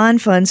municipal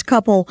bond funds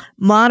couple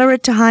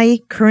moderate to high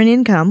current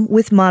income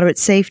with moderate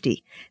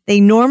safety. They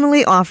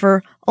normally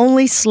offer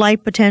only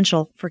slight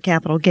potential for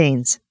capital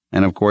gains.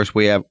 And of course,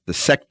 we have the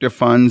sector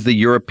funds, the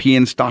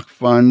European stock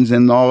funds,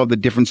 and all of the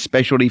different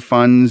specialty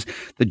funds,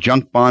 the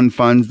junk bond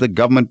funds, the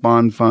government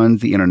bond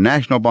funds, the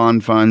international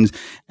bond funds,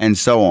 and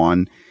so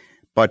on.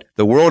 But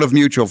the world of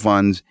mutual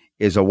funds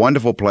is a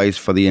wonderful place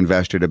for the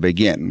investor to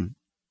begin.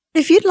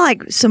 If you'd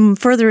like some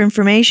further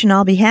information,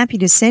 I'll be happy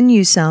to send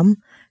you some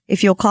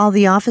if you'll call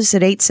the office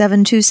at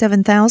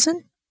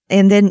 872-7000,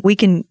 and then we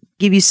can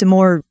give you some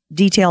more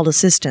detailed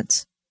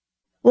assistance.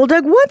 Well,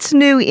 Doug, what's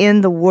new in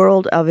the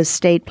world of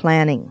estate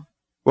planning?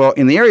 Well,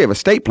 in the area of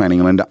estate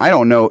planning, Linda, I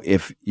don't know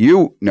if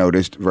you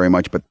noticed very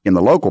much, but in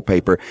the local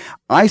paper,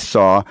 I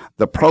saw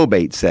the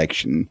probate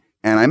section,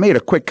 and I made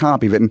a quick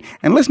copy of it.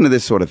 And listen to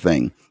this sort of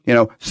thing. You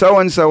know,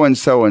 so-and-so and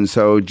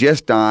so-and-so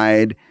just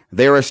died.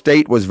 Their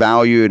estate was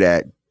valued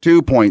at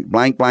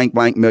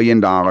 $2.blank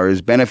million.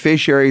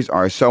 Beneficiaries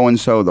are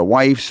so-and-so the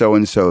wife,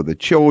 so-and-so the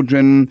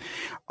children.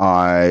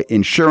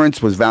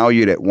 Insurance was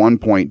valued at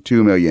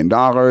 $1.2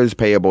 million,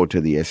 payable to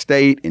the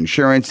estate.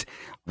 Insurance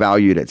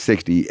valued at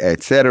 $60,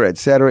 et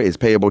cetera, is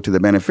payable to the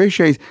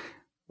beneficiaries.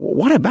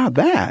 What about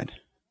that?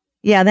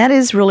 Yeah, that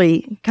is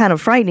really kind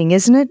of frightening,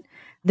 isn't it?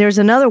 There's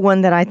another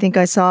one that I think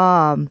I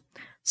saw.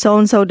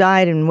 So-and-so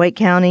died in Wake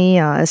County,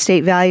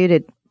 estate valued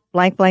at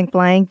blank,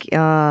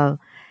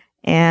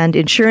 and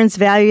insurance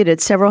valued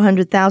at several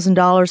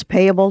 $100,000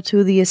 payable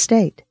to the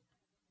estate.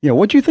 Yeah,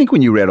 what do you think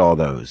when you read all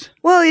those?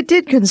 Well, it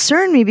did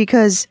concern me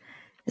because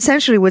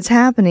essentially what's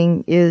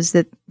happening is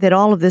that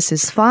all of this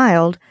is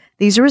filed.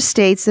 These are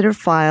estates that are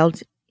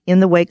filed in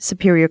the Wake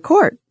Superior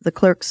Court, the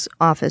clerk's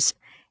office.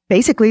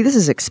 Basically, this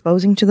is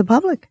exposing to the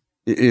public.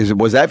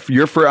 Was that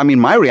your first? I mean,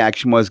 my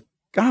reaction was,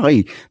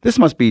 golly, this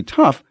must be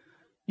tough.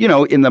 You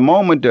know, in the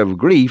moment of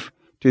grief,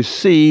 to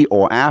see,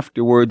 or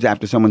afterwards,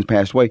 after someone's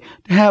passed away,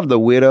 to have the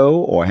widow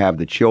or have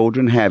the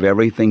children have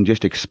everything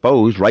just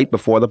exposed right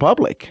before the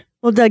public.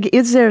 Well, Doug,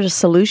 is there a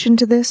solution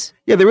to this?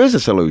 Yeah, there is a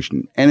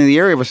solution. And in the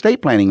area of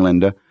estate planning,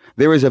 Linda,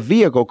 there is a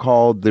vehicle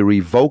called the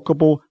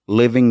Revocable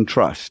Living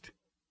Trust.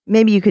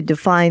 Maybe you could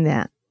define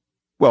that.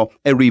 Well,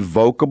 a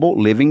revocable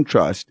living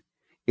trust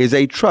is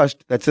a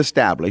trust that's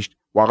established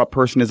while a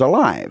person is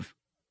alive.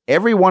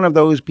 Every one of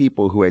those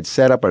people who had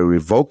set up a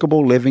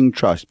revocable living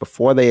trust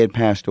before they had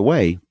passed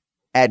away,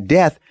 at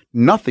death,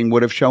 nothing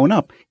would have shown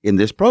up in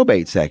this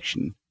probate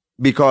section.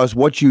 Because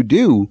what you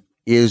do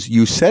is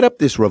you set up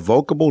this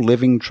revocable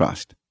living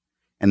trust,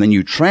 and then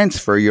you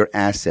transfer your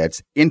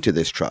assets into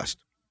this trust.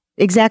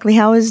 Exactly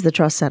how is the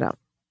trust set up?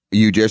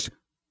 You just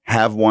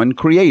have one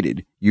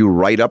created. You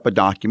write up a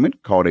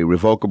document called a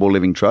revocable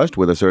living trust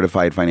with a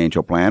certified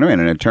financial planner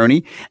and an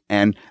attorney,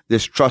 and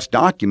this trust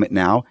document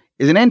now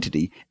is an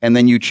entity. And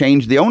then you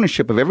change the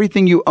ownership of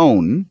everything you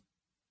own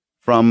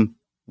from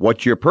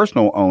what your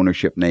personal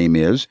ownership name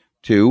is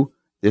to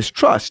this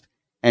trust.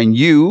 And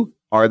you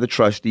are the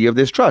trustee of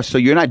this trust. So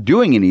you're not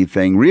doing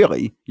anything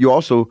really. You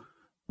also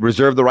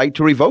reserve the right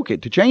to revoke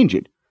it, to change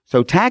it.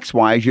 So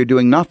tax-wise, you're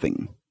doing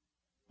nothing.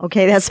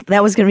 Okay,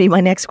 that was going to be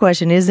my next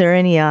question. Is there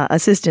any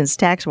assistance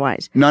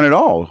tax-wise? None at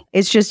all.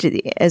 It's just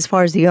as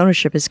far as the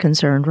ownership is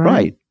concerned, right?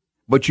 Right.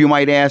 But you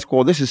might ask,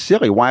 well, this is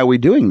silly. Why are we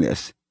doing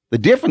this? The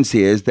difference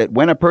is that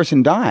when a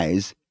person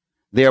dies,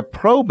 their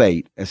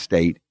probate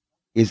estate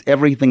is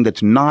everything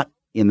that's not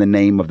in the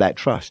name of that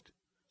trust.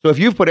 So if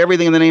you've put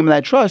everything in the name of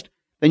that trust,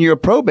 then your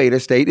probate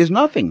estate is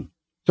nothing.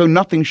 So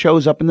nothing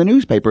shows up in the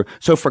newspaper.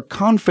 So for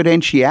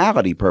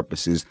confidentiality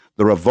purposes,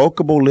 the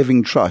revocable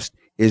living trust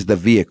is the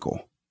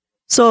vehicle.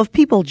 So if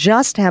people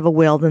just have a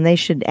will, then they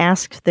should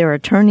ask their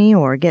attorney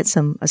or get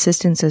some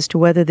assistance as to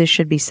whether this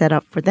should be set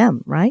up for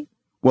them, right?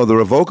 Well, the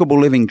revocable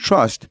living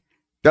trust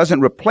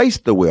doesn't replace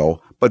the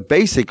will, but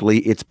basically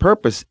its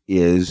purpose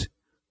is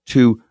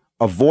to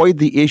avoid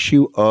the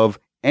issue of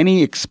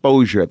any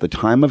exposure at the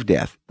time of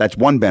death. That's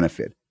one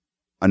benefit.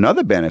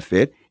 Another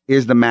benefit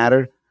is the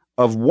matter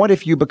of what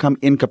if you become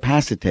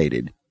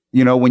incapacitated?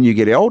 You know, when you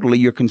get elderly,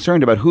 you're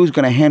concerned about who's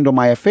going to handle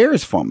my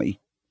affairs for me.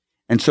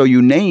 And so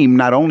you name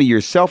not only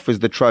yourself as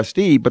the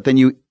trustee, but then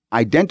you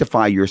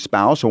identify your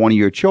spouse or one of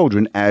your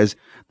children as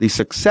the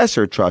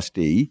successor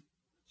trustee.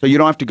 So you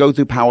don't have to go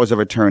through powers of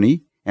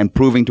attorney and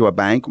proving to a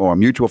bank or a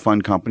mutual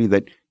fund company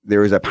that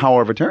there is a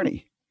power of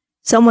attorney.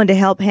 Someone to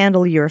help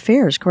handle your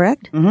affairs,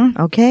 correct?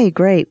 Mm-hmm. Okay,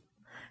 great.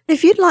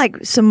 If you'd like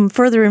some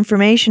further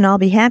information, I'll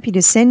be happy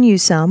to send you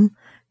some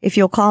if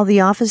you'll call the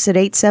office at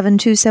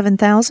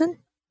 872-7000,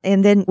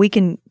 and then we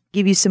can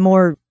give you some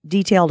more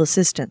detailed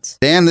assistance.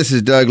 Dan, this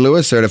is Doug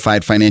Lewis,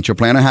 certified financial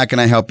planner. How can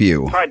I help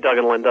you? Hi, Doug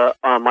and Linda.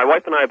 My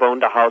wife and I have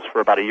owned a house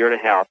for about a year and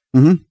a half,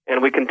 Mm-hmm.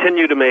 and we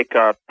continue to make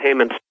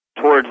payments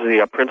towards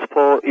the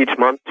principal each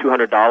month,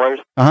 $200.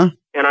 Uh-huh.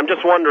 And I'm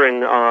just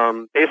wondering,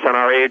 based on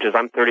our ages,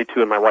 I'm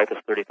 32 and my wife is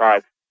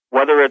 35,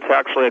 whether it's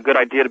actually a good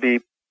idea to be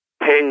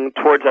paying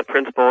towards that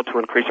principal to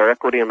increase our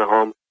equity in the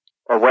home,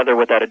 or whether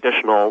with that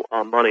additional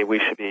money we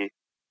should be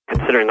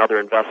considering other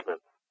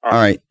investments. All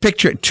right.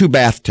 Picture 2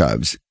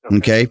 bathtubs,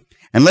 okay?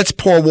 And let's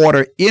pour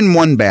water in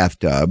one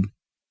bathtub,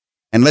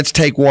 and let's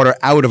take water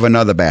out of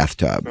another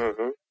bathtub.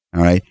 Mm-hmm.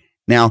 All right?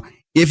 Now,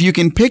 if you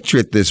can picture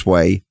it this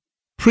way,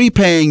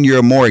 prepaying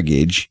your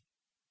mortgage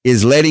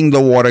is letting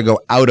the water go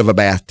out of a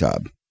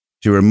bathtub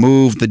to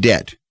remove the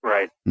debt.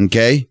 Right.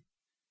 Okay?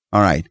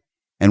 All right.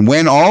 And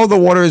when all the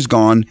water is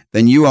gone,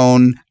 then you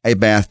own a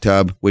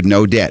bathtub with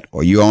no debt,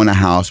 or you own a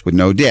house with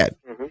no debt.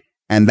 Mm-hmm.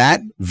 And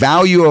that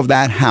value of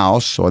that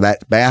house or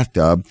that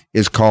bathtub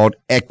is called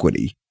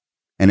equity.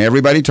 And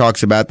everybody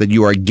talks about that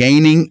you are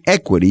gaining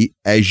equity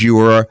as you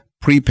are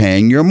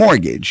prepaying your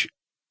mortgage.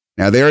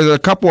 Now, there are a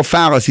couple of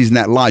fallacies in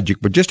that logic,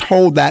 but just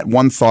hold that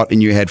one thought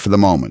in your head for the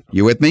moment.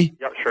 You with me?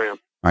 Yep, sure am.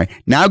 All right.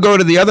 Now go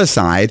to the other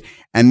side,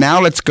 and now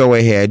let's go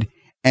ahead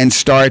and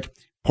start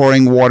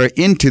pouring water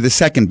into the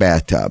second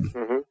bathtub.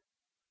 Mm-hmm.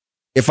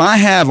 If I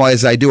have,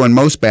 as I do in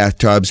most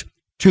bathtubs,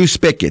 2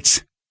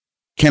 spigots,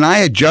 can I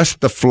adjust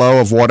the flow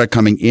of water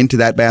coming into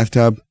that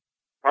bathtub?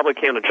 Probably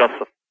can't adjust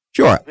the...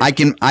 Sure. I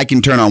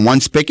can turn on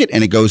one spigot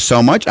and it goes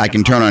so much. I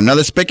can turn on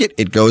another spigot,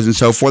 it goes, and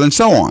so forth and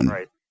so on.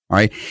 Right. All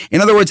right. In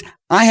other words,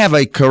 I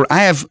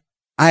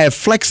have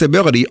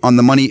flexibility on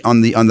the money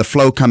on the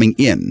flow coming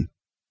in.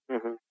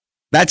 Mm-hmm.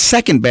 That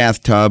second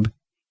bathtub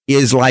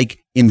is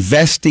like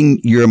investing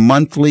your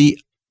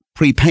monthly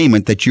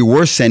prepayment that you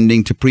were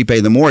sending to prepay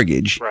the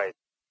mortgage Right.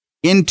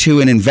 into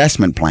an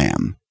investment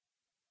plan.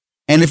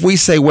 And if we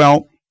say,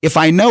 well, if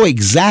I know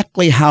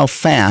exactly how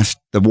fast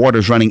the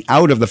water's running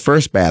out of the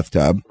first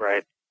bathtub,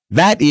 Right.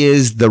 that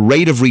is the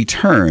rate of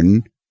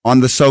return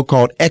on the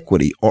so-called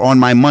equity or on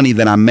my money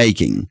that I'm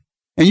making.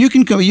 And you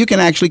can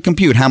actually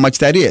compute how much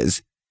that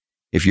is.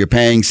 If you're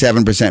paying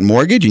 7%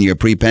 mortgage and you're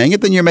prepaying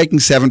it, then you're making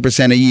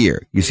 7% a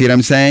year. You see what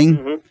I'm saying?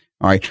 Mm-hmm.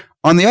 All right.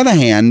 On the other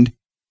hand,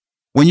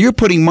 when you're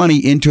putting money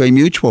into a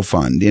mutual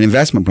fund, an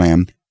investment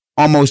plan,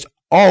 almost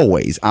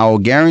always, I will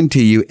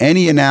guarantee you,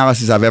 any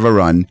analysis I've ever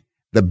run,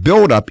 the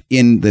buildup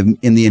in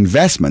the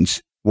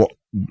investments will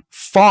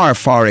far,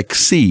 far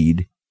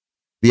exceed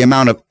the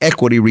amount of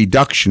equity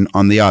reduction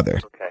on the other.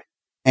 Okay.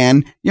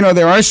 And,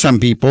 there are some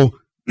people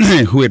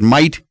who it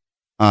might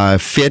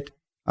fit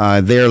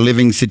their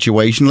living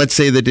situation. Let's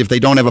say that if they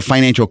don't have a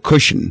financial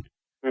cushion,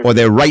 or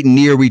they're right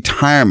near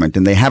retirement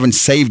and they haven't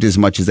saved as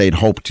much as they'd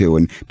hoped to,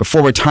 and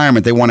before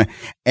retirement they want to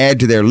add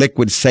to their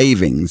liquid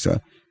savings.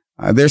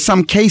 There's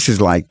some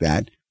cases like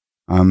that.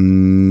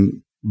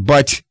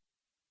 But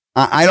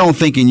I don't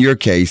think in your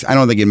case, I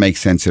don't think it makes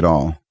sense at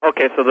all.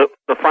 Okay, so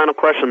the final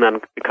question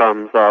then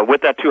becomes,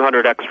 with that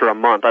 $200 extra a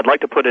month, I'd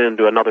like to put it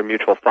into another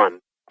mutual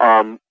fund.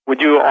 Would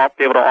you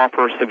be able to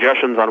offer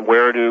suggestions on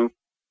where to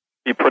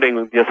be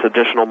putting this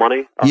additional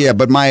money? Yeah,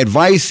 but my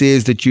advice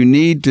is that you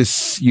need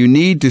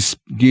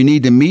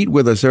to meet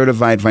with a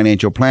certified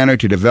financial planner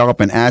to develop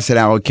an asset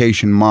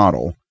allocation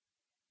model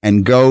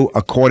and go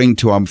according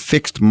to a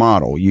fixed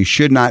model. You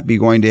should not be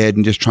going ahead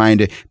and just trying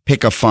to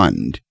pick a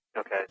fund.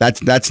 Okay.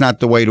 That's not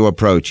the way to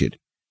approach it.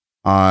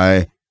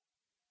 That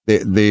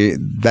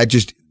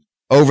just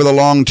over the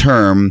long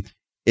term,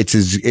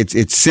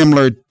 it's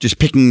similar. Just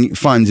picking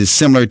funds is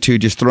similar to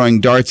just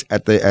throwing darts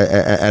at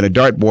a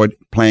dartboard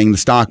playing the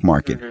stock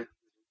market. Mm-hmm.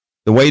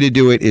 The way to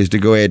do it is to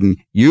go ahead and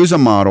use a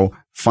model,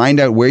 find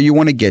out where you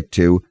want to get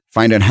to,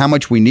 find out how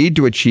much we need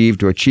to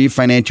achieve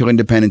financial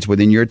independence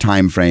within your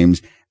time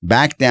frames,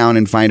 back down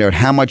and find out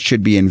how much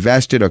should be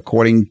invested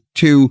according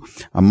to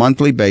a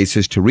monthly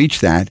basis to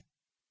reach that,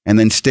 and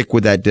then stick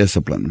with that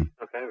discipline.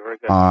 Okay, very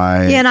good.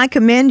 Yeah, and I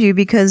commend you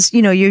because,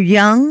 you're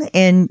young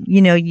and,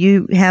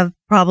 you have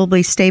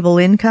probably stable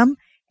income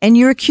and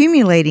you're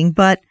accumulating,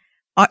 but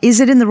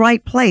is it in the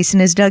right place?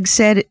 And as Doug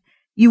said,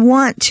 you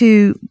want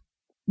to,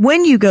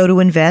 when you go to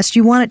invest,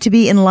 you want it to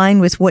be in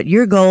line with what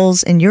your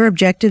goals and your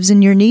objectives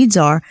and your needs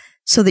are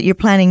so that you're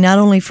planning not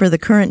only for the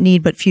current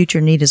need, but future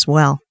need as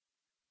well.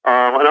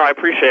 No, I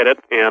appreciate it,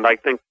 and I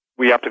think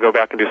we have to go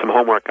back and do some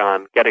homework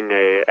on getting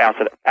a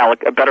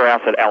better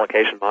asset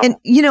allocation model. And,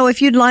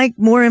 if you'd like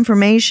more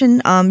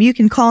information, you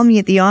can call me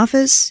at the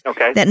office.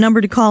 Okay. That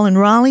number to call in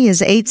Raleigh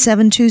is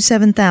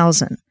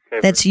 872-7000. Okay.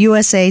 That's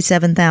USA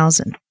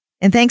 7000.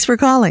 And thanks for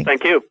calling.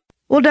 Thank you.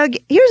 Well, Doug,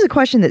 here's a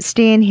question that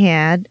Stan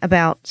had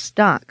about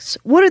stocks.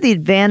 What are the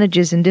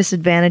advantages and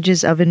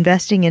disadvantages of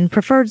investing in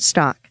preferred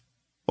stock?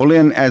 Well,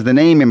 Lynn, as the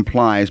name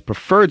implies,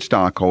 preferred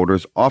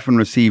stockholders often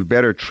receive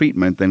better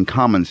treatment than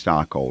common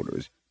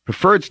stockholders.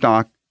 Preferred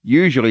stock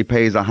usually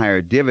pays a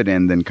higher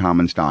dividend than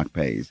common stock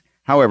pays.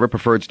 However,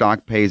 preferred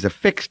stock pays a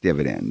fixed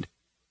dividend.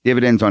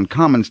 Dividends on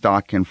common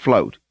stock can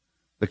float.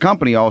 The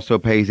company also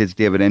pays its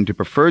dividend to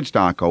preferred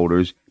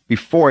stockholders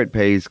before it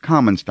pays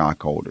common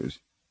stockholders.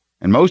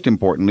 And most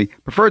importantly,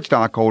 preferred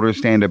stockholders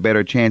stand a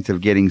better chance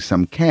of getting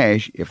some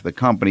cash if the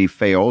company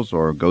fails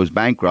or goes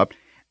bankrupt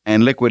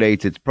and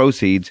liquidates its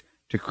proceeds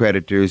to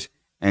creditors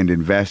and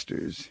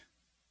investors.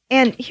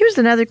 And here's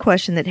another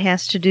question that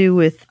has to do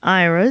with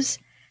IRAs.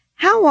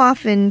 How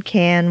often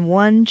can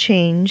one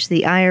change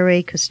the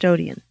IRA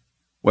custodian?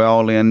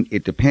 Well, Lynn,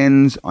 it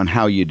depends on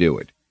how you do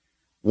it.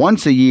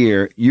 Once a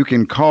year, you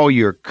can call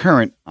your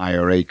current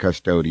IRA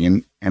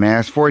custodian and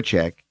ask for a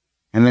check,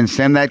 and then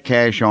send that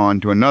cash on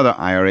to another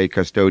IRA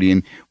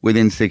custodian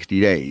within 60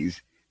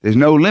 days. There's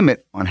no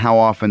limit on how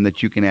often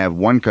that you can have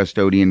one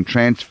custodian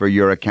transfer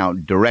your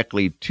account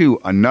directly to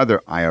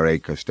another IRA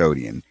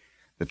custodian.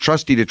 The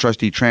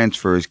trustee-to-trustee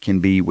transfers can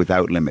be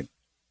without limit.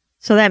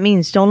 So that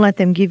means don't let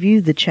them give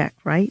you the check,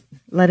 right?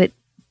 Let it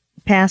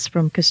pass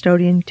from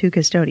custodian to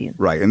custodian.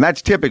 Right, and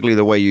that's typically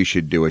the way you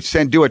should do it.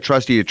 Do a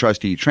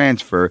trustee-to-trustee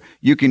transfer.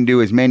 You can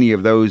do as many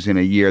of those in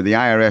a year. The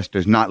IRS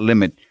does not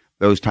limit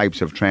those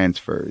types of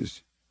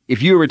transfers.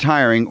 If you're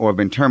retiring or have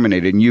been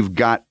terminated and you've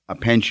got a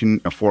pension,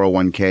 a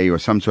 401k, or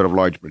some sort of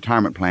large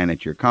retirement plan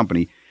at your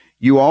company,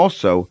 you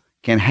also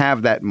can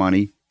have that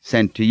money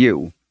sent to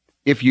you.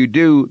 If you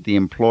do, the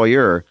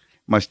employer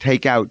must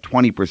take out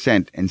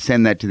 20% and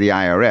send that to the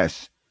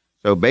IRS.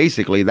 So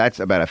basically, that's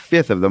about a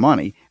fifth of the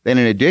money. Then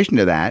in addition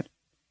to that,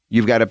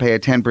 you've got to pay a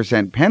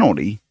 10%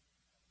 penalty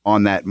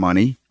on that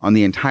money, on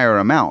the entire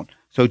amount.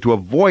 So to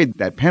avoid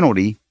that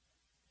penalty,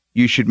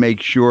 you should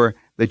make sure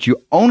that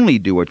you only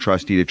do a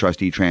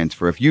trustee-to-trustee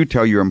transfer. If you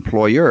tell your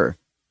employer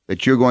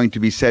that you're going to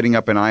be setting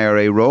up an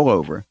IRA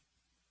rollover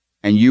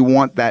and you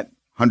want that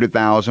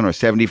 $100,000 or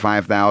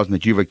 $75,000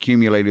 that you've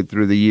accumulated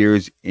through the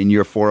years in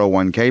your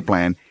 401k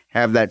plan,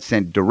 have that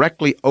sent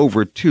directly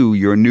over to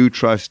your new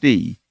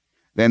trustee,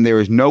 then there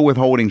is no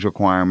withholdings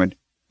requirement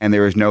and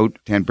there is no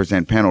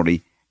 10%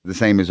 penalty, the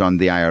same as on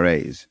the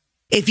IRAs.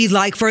 If you'd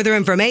like further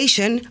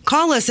information,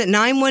 call us at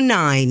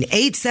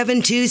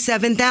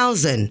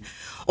 919-872-7000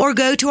 or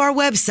go to our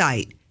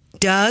website,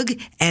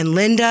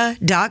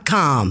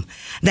 DougAndLinda.com.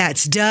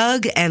 That's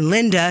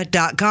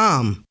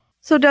DougAndLinda.com.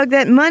 So, Doug,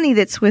 that money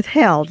that's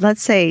withheld,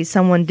 let's say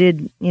someone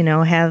did,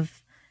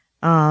 have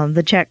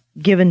the check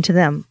given to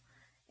them,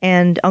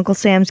 and Uncle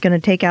Sam's going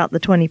to take out the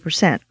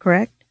 20%,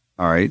 correct?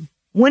 All right.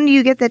 When do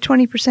you get that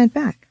 20%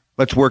 back?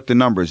 Let's work the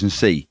numbers and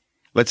see.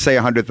 Let's say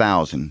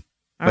 $100,000.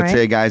 Let's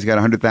say a guy's got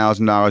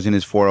 $100,000 in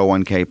his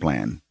 401k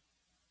plan.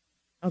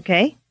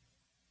 Okay.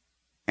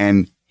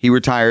 And he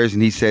retires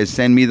and he says,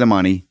 send me the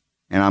money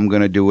and I'm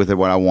going to do with it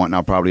what I want and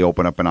I'll probably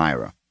open up an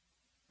IRA.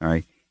 All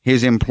right.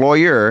 His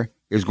employer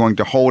is going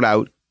to hold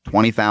out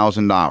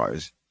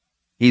 $20,000.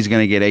 He's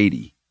going to get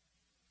 $80,000.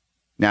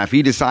 Now, if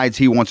he decides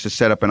he wants to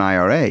set up an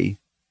IRA,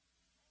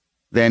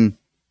 then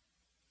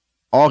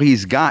all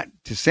he's got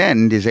to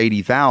send is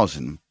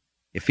 $80,000.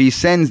 If he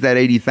sends that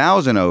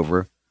 $80,000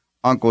 over,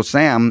 Uncle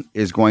Sam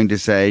is going to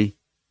say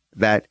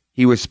that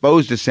he was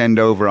supposed to send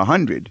over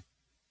 $100,000.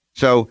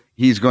 So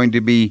he's going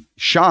to be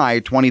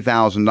shy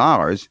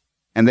 $20,000,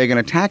 and they're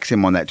going to tax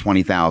him on that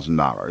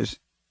 $20,000.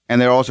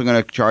 And they're also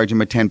going to charge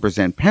him a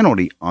 10%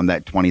 penalty on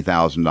that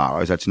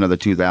 $20,000. That's another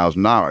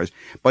 $2,000.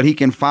 But he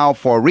can file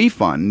for a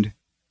refund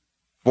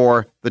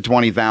for the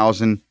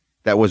 $20,000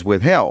 that was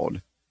withheld.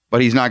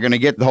 But he's not going to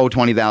get the whole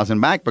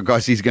 $20,000 back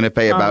because he's going to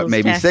pay about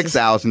maybe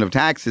 $6,000 of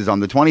taxes on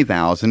the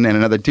 $20,000 and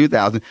another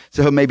 $2,000.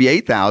 So maybe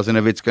 $8,000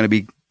 of it's going to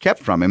be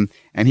kept from him,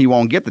 and he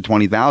won't get the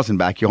 $20,000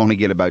 back. He'll only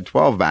get about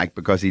 $12,000 back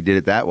because he did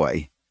it that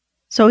way.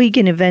 So he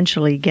can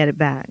eventually get it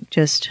back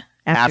just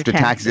after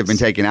taxes have been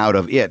taken out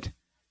of it.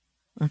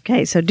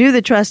 Okay, so do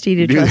the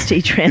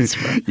trustee-to-trustee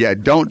transfer. Yeah,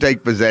 don't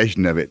take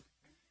possession of it.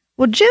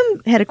 Well,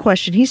 Jim had a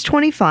question. He's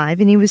 25,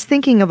 and he was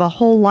thinking of a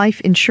whole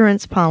life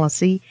insurance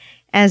policy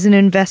as an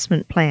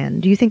investment plan.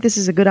 Do you think this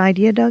is a good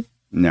idea, Doug?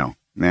 No.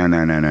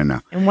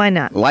 And why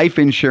not? Life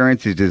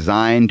insurance is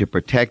designed to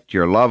protect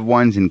your loved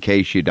ones in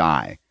case you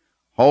die.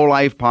 Whole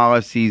life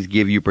policies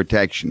give you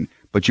protection,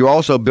 but you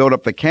also build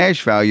up the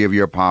cash value of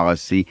your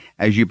policy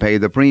as you pay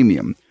the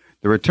premium.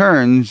 The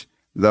returns,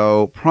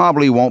 though,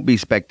 probably won't be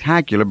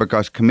spectacular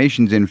because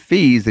commissions and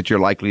fees that you're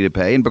likely to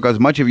pay, and because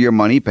much of your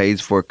money pays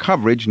for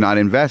coverage, not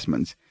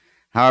investments.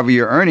 However,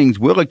 your earnings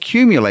will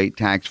accumulate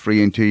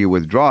tax-free until you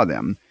withdraw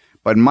them.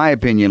 But in my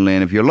opinion,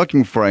 Lynn, if you're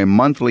looking for a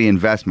monthly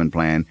investment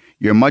plan,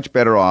 you're much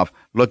better off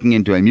looking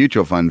into a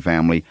mutual fund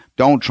family.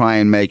 Don't try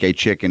and make a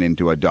chicken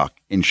into a duck.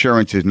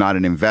 Insurance is not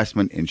an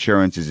investment.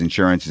 Insurance is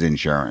insurance is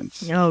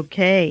insurance.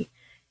 Okay.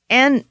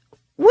 And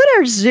what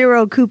are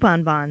zero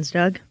coupon bonds,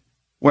 Doug?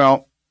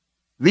 Well,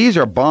 these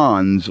are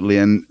bonds,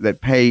 Lynn,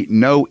 that pay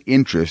no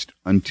interest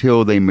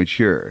until they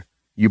mature.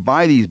 You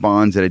buy these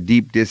bonds at a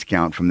deep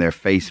discount from their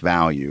face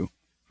value.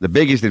 The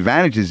biggest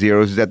advantage of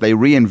zeros is that they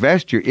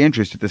reinvest your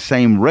interest at the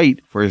same rate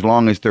for as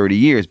long as 30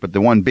 years. But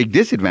the one big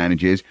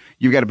disadvantage is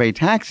you've got to pay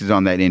taxes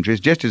on that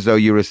interest just as though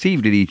you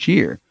received it each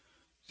year.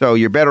 So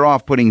you're better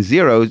off putting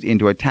zeros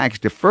into a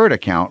tax-deferred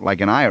account like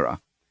an IRA.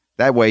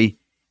 That way,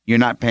 you're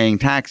not paying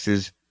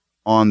taxes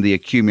on the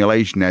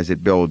accumulation as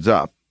it builds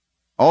up.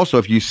 Also,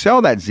 if you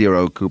sell that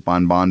zero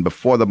coupon bond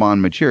before the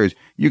bond matures,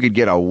 you could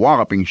get a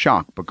walloping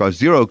shock because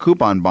zero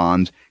coupon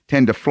bonds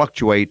tend to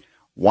fluctuate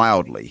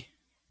wildly.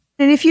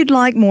 And if you'd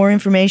like more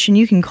information,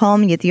 you can call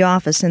me at the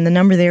office, and the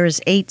number there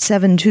is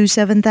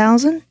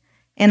 872-7000,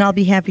 and I'll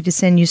be happy to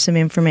send you some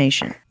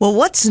information. Well,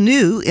 what's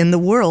new in the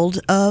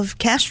world of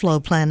cash flow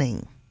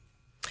planning?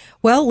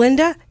 Well,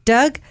 Linda,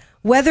 Doug,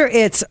 whether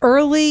it's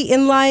early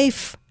in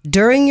life,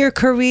 during your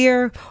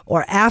career,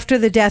 or after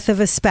the death of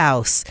a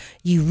spouse,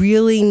 you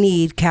really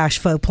need cash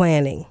flow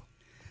planning.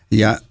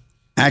 Yeah,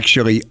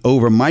 actually,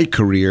 over my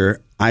career,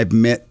 I've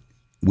met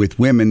with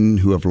women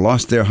who have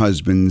lost their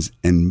husbands,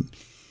 and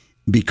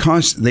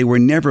because they were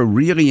never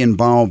really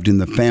involved in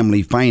the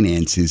family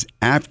finances,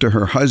 after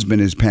her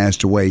husband has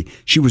passed away,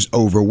 she was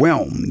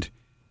overwhelmed.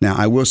 Now,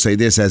 I will say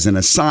this as an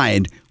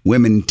aside,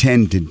 women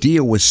tend to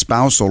deal with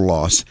spousal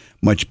loss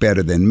much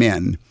better than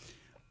men.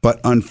 But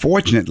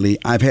unfortunately,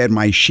 I've had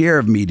my share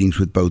of meetings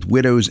with both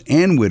widows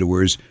and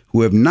widowers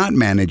who have not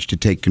managed to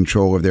take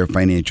control of their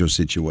financial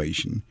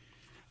situation.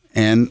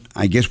 And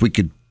I guess we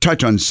could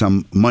touch on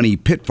some money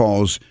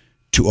pitfalls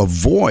to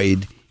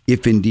avoid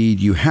if indeed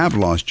you have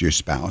lost your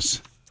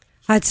spouse.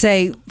 I'd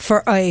say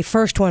for a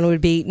first one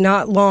would be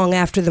not long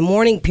after the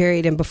mourning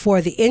period and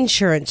before the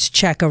insurance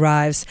check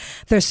arrives,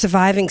 their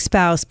surviving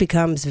spouse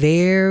becomes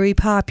very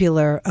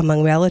popular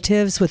among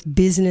relatives with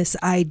business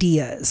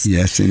ideas.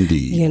 Yes,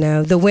 indeed. You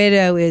know, the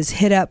widow is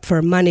hit up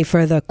for money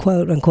for the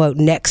quote-unquote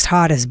next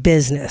hottest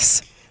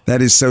business.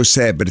 That is so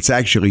sad, but it's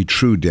actually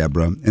true,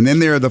 Deborah. And then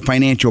there are the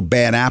financial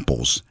bad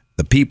apples,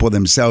 the people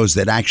themselves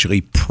that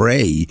actually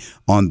prey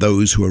on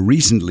those who are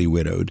recently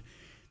widowed.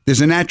 There's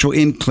a natural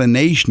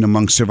inclination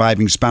among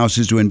surviving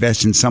spouses to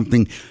invest in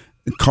something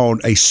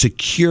called a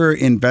secure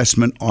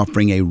investment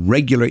offering a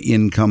regular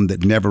income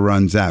that never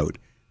runs out.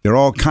 There are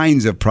all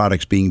kinds of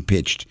products being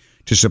pitched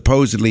to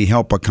supposedly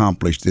help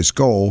accomplish this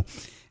goal.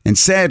 And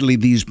sadly,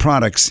 these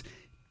products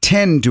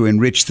tend to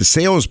enrich the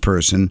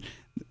salesperson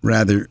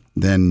rather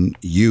than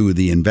you,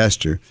 the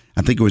investor.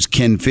 I think it was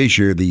Ken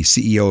Fisher, the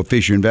CEO of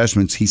Fisher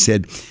Investments. He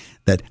said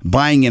that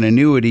buying an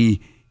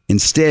annuity,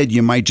 instead,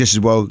 you might just as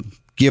well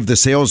give the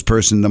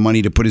salesperson the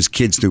money to put his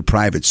kids through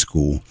private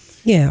school.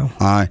 Yeah.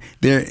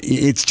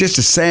 It's just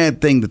a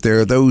sad thing that there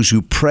are those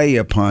who prey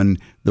upon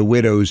the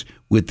widows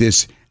with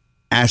this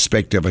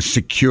aspect of a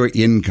secure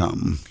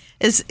income.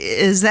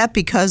 Is that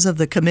because of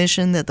the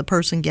commission that the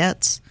person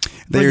gets?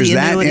 There's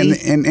that,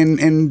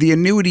 and the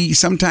annuity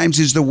sometimes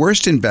is the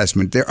worst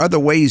investment. There are other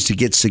ways to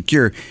get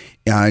secure,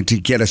 to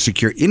get a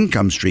secure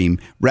income stream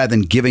rather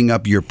than giving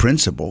up your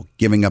principal,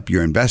 giving up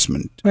your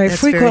investment. Right.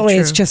 That's frequently,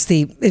 it's just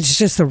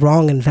the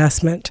wrong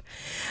investment.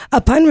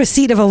 Upon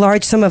receipt of a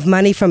large sum of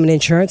money from an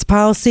insurance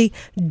policy,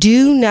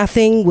 do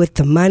nothing with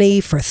the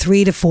money for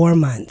 3 to 4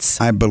 months.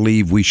 I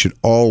believe we should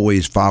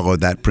always follow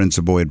that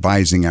principle,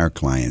 advising our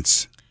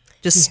clients.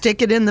 Just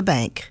stick it in the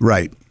bank.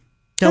 Right.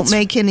 Don't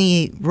make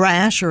any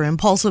rash or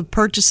impulsive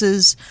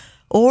purchases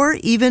or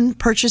even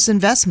purchase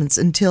investments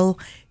until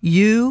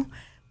you,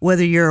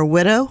 whether you're a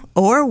widow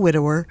or a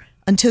widower,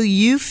 until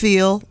you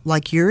feel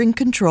like you're in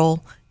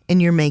control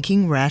and you're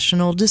making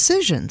rational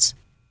decisions.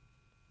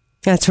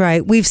 That's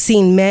right. We've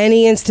seen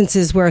many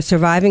instances where a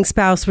surviving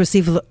spouse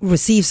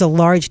receives a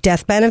large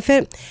death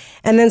benefit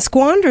and then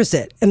squanders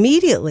it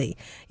immediately,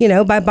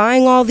 by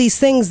buying all these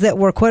things that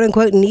were quote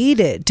unquote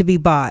needed to be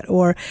bought.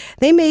 Or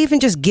they may even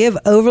just give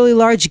overly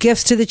large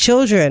gifts to the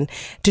children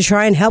to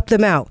try and help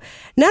them out.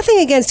 Nothing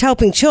against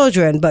helping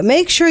children, but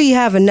make sure you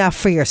have enough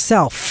for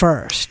yourself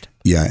first.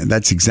 Yeah,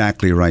 that's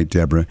exactly right,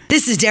 Deborah.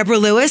 This is Deborah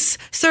Lewis,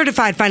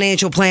 certified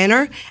financial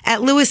planner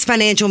at Lewis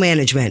Financial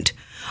Management.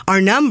 Our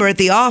number at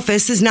the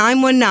office is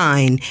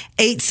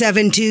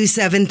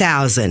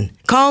 919-872-7000.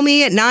 Call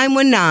me at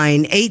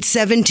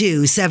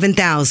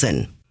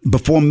 919-872-7000.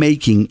 Before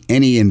making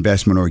any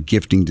investment or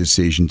gifting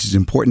decisions, it's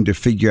important to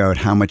figure out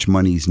how much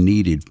money is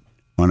needed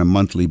on a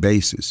monthly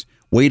basis.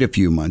 Wait a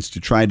few months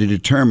to try to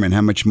determine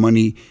how much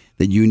money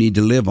that you need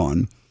to live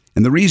on.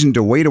 And the reason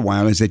to wait a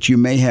while is that you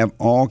may have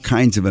all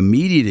kinds of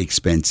immediate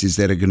expenses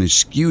that are going to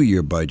skew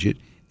your budget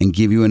and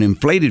give you an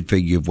inflated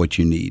figure of what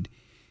you need.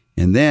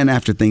 And then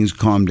after things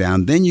calm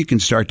down, then you can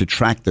start to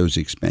track those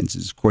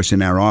expenses. Of course,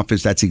 in our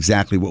office, that's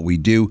exactly what we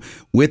do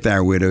with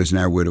our widows and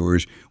our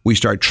widowers. We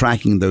start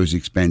tracking those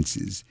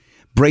expenses.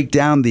 Break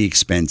down the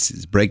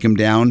expenses. Break them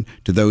down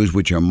to those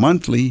which are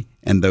monthly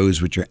and those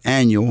which are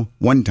annual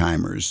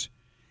one-timers.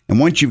 And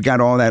once you've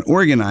got all that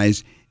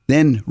organized,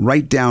 then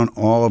write down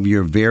all of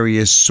your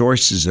various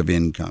sources of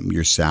income,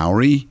 your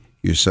salary,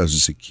 your Social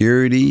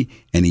Security,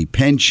 any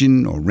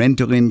pension or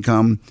rental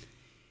income.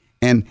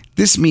 And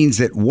this means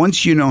that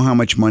once you know how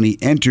much money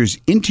enters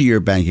into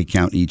your bank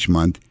account each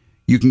month,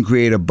 you can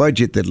create a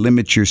budget that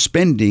limits your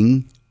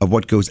spending of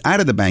what goes out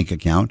of the bank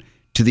account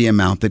to the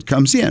amount that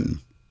comes in.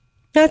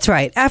 That's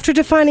right. After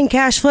defining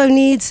cash flow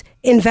needs,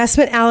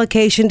 investment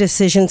allocation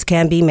decisions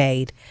can be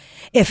made.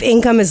 If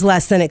income is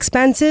less than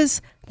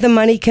expenses, the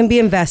money can be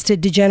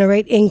invested to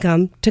generate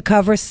income to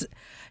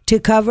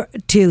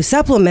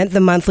supplement the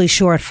monthly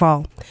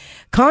shortfall.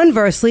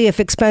 Conversely, if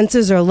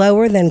expenses are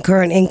lower than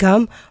current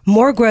income,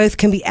 more growth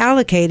can be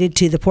allocated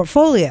to the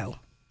portfolio.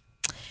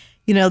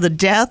 The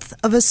death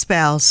of a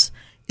spouse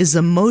is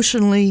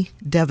emotionally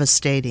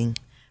devastating,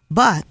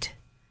 but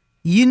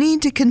you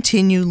need to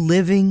continue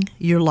living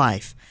your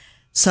life.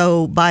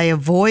 So by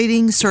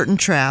avoiding certain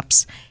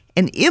traps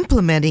and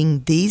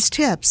implementing these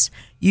tips,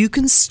 you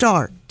can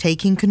start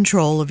taking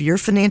control of your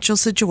financial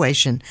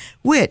situation,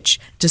 which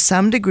to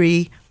some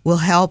degree will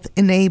help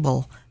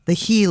enable the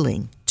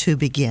healing to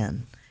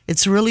begin.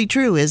 It's really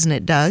true, isn't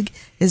it, Doug?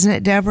 Isn't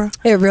it, Deborah?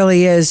 It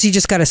really is. You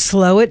just got to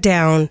slow it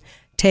down,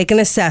 take an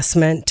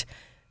assessment,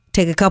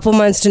 Take a couple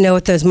months to know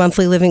what those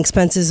monthly living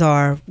expenses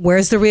are.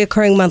 Where's the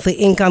reoccurring monthly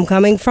income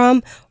coming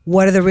from?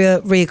 What are the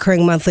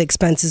reoccurring monthly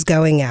expenses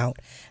going out?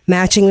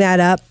 Matching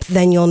that up,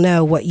 then you'll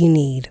know what you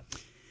need.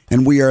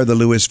 And we are the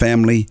Lewis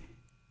family.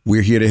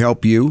 We're here to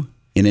help you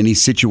in any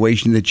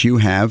situation that you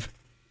have.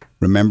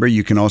 Remember,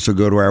 you can also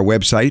go to our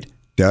website,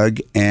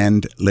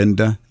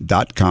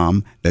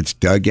 DougAndLinda.com. That's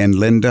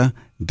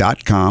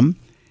DougAndLinda.com.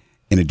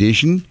 In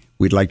addition,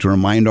 we'd like to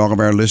remind all of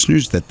our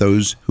listeners that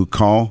those who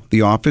call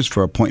the office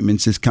for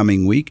appointments this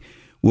coming week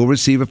will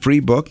receive a free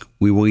book.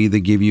 We will either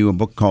give you a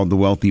book called The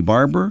Wealthy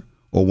Barber,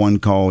 or one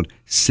called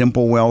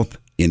Simple Wealth,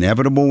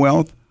 Inevitable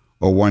Wealth,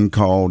 or one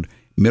called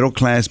Middle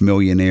Class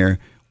Millionaire.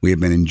 We have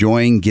been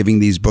enjoying giving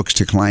these books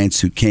to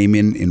clients who came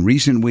in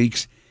recent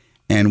weeks,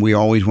 and we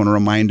always want to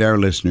remind our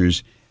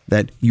listeners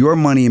that your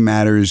money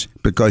matters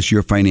because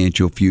your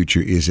financial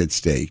future is at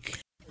stake.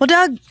 Well,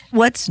 Doug,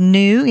 what's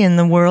new in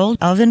the world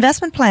of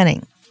investment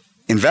planning?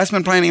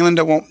 Investment planning,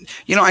 Linda, well,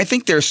 I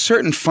think there are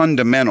certain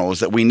fundamentals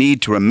that we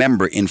need to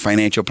remember in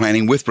financial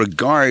planning with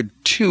regard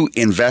to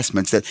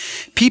investments that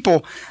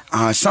people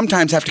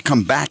sometimes have to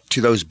come back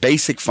to those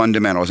basic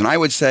fundamentals. And I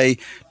would say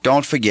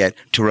don't forget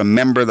to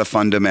remember the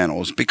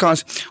fundamentals,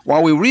 because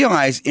while we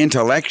realize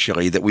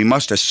intellectually that we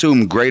must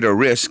assume greater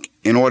risk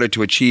in order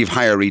to achieve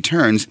higher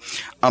returns,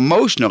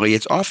 emotionally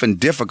it's often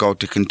difficult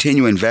to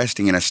continue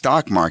investing in a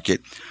stock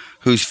market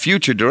whose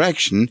future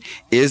direction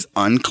is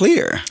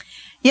unclear.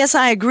 Yes,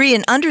 I agree.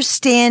 And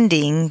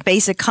understanding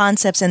basic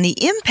concepts and the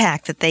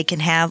impact that they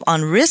can have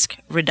on risk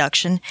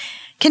reduction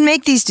can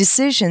make these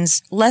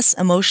decisions less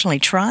emotionally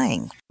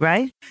trying,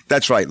 right?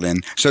 That's right,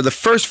 Lynn. So the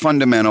first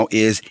fundamental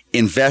is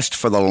invest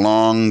for the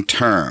long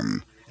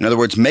term. In other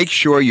words, make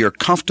sure you're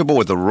comfortable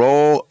with the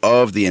role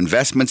of the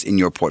investments in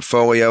your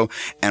portfolio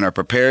and are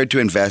prepared to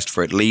invest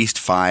for at least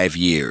 5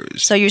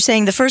 years. So you're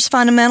saying the first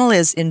fundamental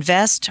is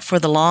invest for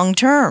the long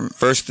term.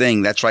 First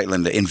thing, that's right,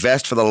 Linda.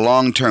 Invest for the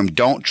long term.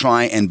 Don't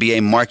try and be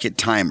a market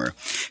timer.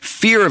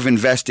 Fear of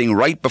investing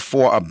right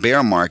before a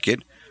bear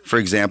market, for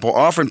example,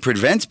 often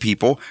prevents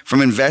people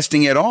from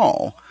investing at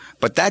all.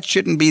 But that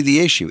shouldn't be the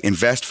issue.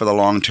 Invest for the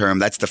long term.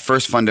 That's the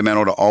first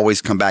fundamental to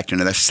always come back to.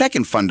 Now, the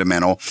second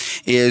fundamental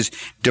is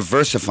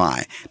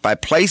diversify by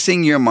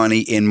placing your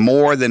money in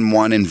more than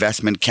one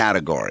investment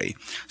category,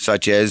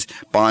 such as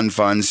bond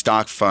funds,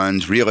 stock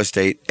funds, real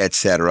estate,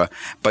 etc.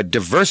 But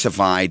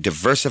diversify.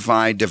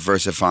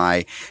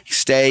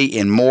 Stay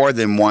in more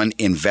than one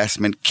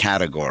investment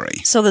category.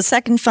 So the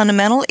second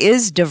fundamental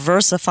is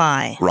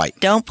diversify. Right.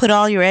 Don't put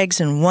all your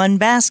eggs in one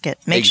basket.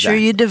 Make sure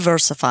you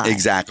diversify.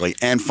 Exactly.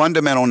 And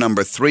fundamental number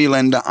 3,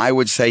 Linda, I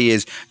would say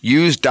is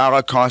use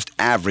dollar cost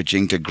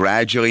averaging to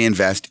gradually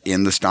invest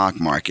in the stock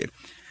market.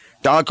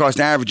 Dollar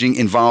cost averaging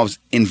involves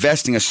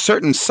investing a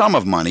certain sum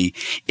of money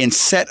in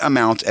set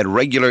amounts at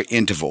regular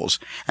intervals,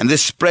 and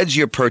this spreads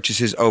your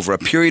purchases over a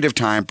period of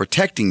time,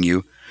 protecting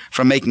you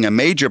from making a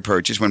major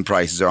purchase when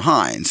prices are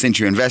high. And since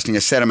you're investing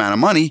a set amount of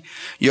money,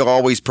 you'll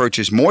always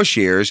purchase more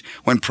shares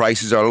when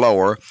prices are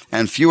lower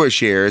and fewer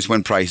shares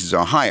when prices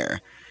are higher.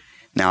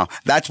 Now,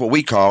 that's what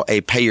we call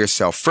a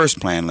pay-yourself-first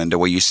plan, Linda,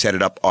 where you set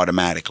it up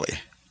automatically.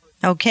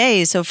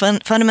 Okay, so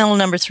fundamental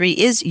number 3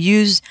 is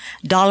use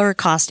dollar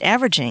cost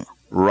averaging.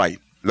 Right.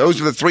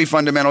 Those are the 3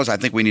 fundamentals. I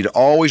think we need to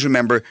always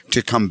remember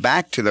to come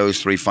back to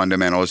those 3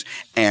 fundamentals,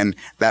 and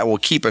that will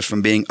keep us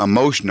from being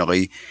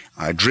emotionally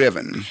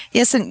driven.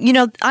 Yes,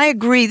 and I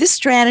agree. This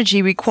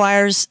strategy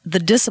requires the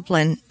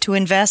discipline to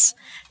invest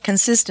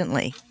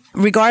consistently,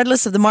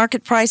 regardless of the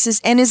market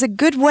prices, and is a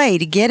good way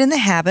to get in the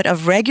habit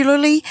of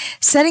regularly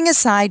setting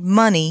aside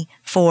money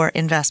for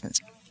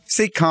investments.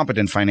 Seek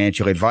competent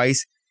financial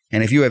advice,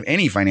 and if you have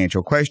any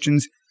financial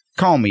questions,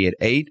 call me at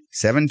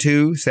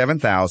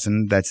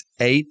 872-7000. That's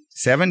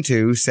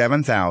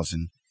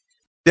 872-7000.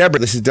 Deborah,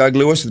 this is Doug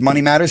Lewis with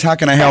Money Matters. How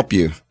can I help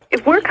you?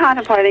 If we're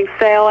contemplating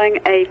selling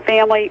a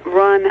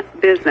family-run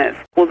business,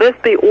 will this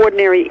be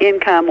ordinary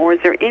income, or is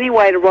there any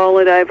way to roll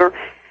it over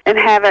and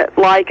have it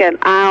like an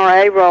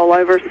IRA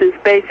rollover, since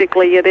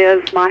basically it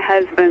is my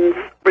husband's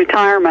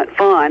retirement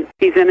fund?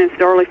 He's in his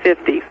early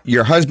 50s.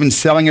 Your husband's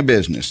selling a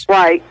business.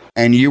 Right.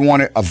 And you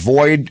want to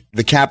avoid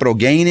the capital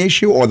gain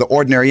issue or the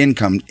ordinary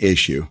income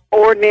issue?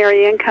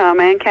 Ordinary income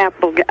and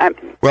capital gain.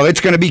 Well,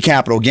 it's going to be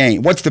capital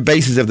gain. What's the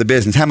basis of the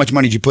business? How much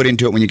money did you put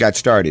into it when you got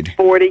started?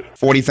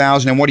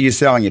 $40,000. And what are you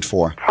selling it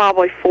for?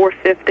 Probably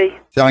 $450.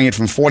 Selling it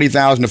from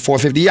 $40,000 to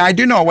 $450. Yeah, I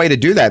do know a way to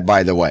do that,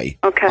 by the way.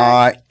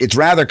 Okay. It's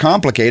rather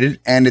complicated,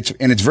 and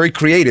it's very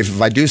creative,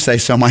 if I do say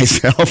so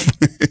myself.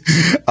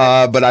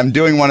 But I'm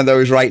doing one of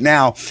those right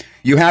now.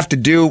 You have to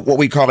do what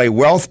we call a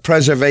wealth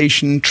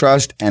preservation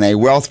trust and a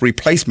wealth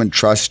replacement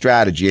trust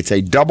strategy. It's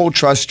a double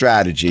trust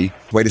strategy.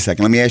 Wait a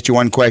second. Let me ask you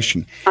one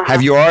question.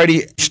 Have you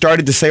already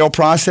started the sale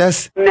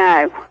process?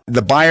 No.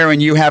 The buyer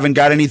and you haven't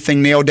got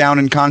anything nailed down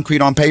in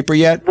concrete on paper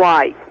yet?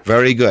 Right.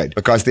 Very good,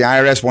 because the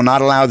IRS will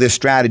not allow this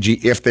strategy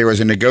if there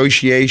is a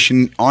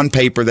negotiation on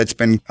paper that's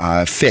been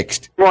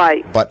fixed.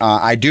 Right. But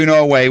I do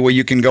know a way where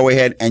you can go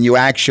ahead and you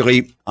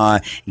actually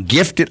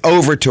gift it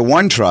over to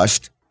one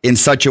trust, in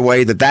such a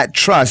way that that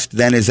trust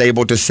then is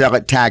able to sell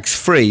it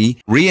tax-free,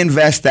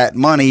 reinvest that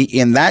money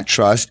in that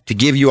trust to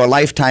give you a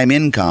lifetime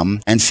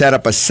income, and set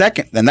up a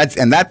second. And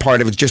that part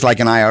of it's just like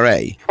an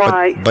IRA.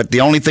 Right. But the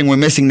only thing we're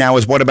missing now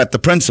is what about the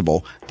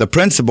principal? The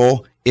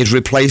principal is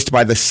replaced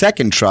by the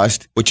second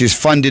trust, which is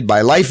funded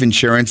by life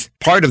insurance.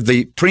 Part of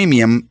the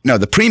premium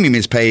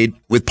is paid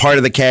with part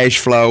of the cash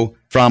flow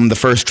from the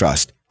first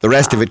trust. The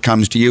rest of it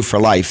comes to you for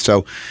life.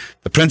 So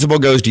the principal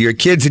goes to your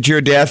kids at your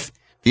death.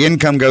 The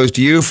income goes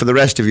to you for the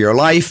rest of your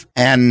life,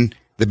 and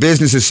the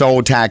business is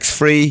sold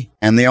tax-free,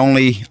 and the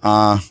only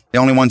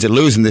ones that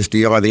lose in this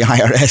deal are the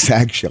IRS,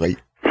 actually.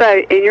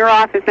 So, and your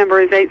office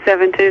number is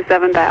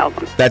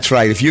 872-7000. That's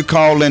right. If you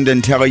call Linda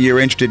and tell her you're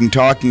interested in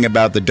talking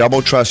about the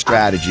double trust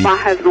strategy. My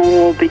husband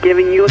will be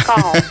giving you a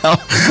call.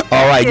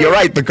 All right, you're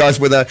right, because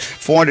with a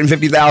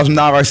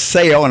 $450,000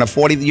 sale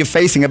and you're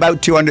facing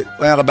about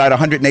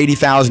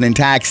 $180,000 in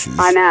taxes.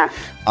 I know.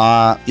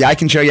 Yeah, I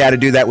can show you how to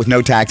do that with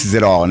no taxes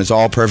at all, and it's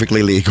all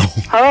perfectly legal.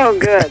 Oh,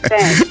 good.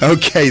 Thanks.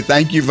 Okay,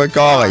 thank you for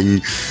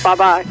calling.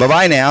 Bye-bye.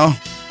 Bye-bye now.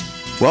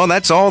 Well,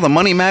 that's all the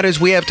Money Matters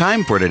we have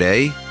time for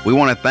today. We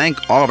want to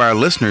thank all of our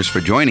listeners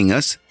for joining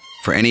us.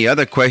 For any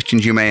other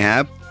questions you may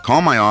have,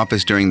 call my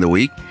office during the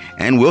week,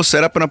 and we'll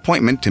set up an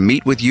appointment to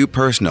meet with you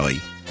personally.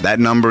 That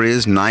number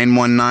is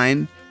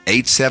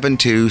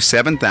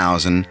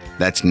 919-872-7000.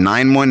 That's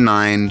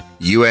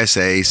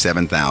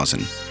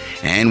 919-USA-7000.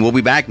 And we'll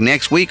be back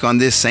next week on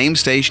this same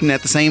station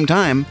at the same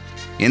time.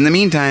 In the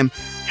meantime,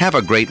 have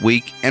a great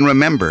week, and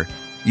remember,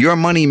 your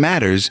money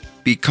matters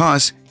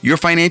because your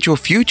financial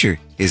future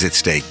is at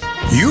stake.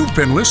 You've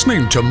been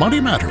listening to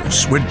Money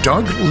Matters with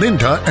Doug,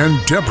 Linda,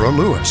 and Deborah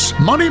Lewis.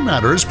 Money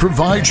Matters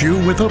provides you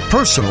with a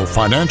personal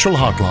financial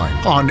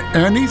hotline on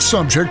any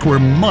subject where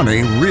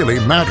money really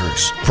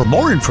matters. For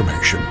more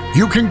information,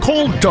 you can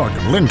call Doug,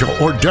 Linda,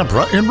 or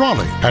Deborah in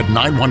Raleigh at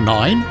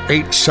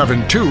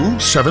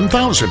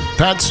 919-872-7000.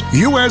 That's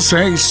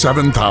USA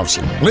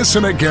 7000.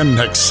 Listen again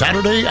next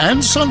Saturday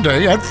and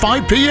Sunday at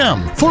 5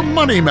 p.m. for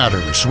Money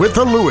Matters with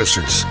the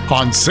Lewises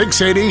on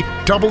 680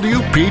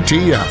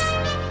 WPTF.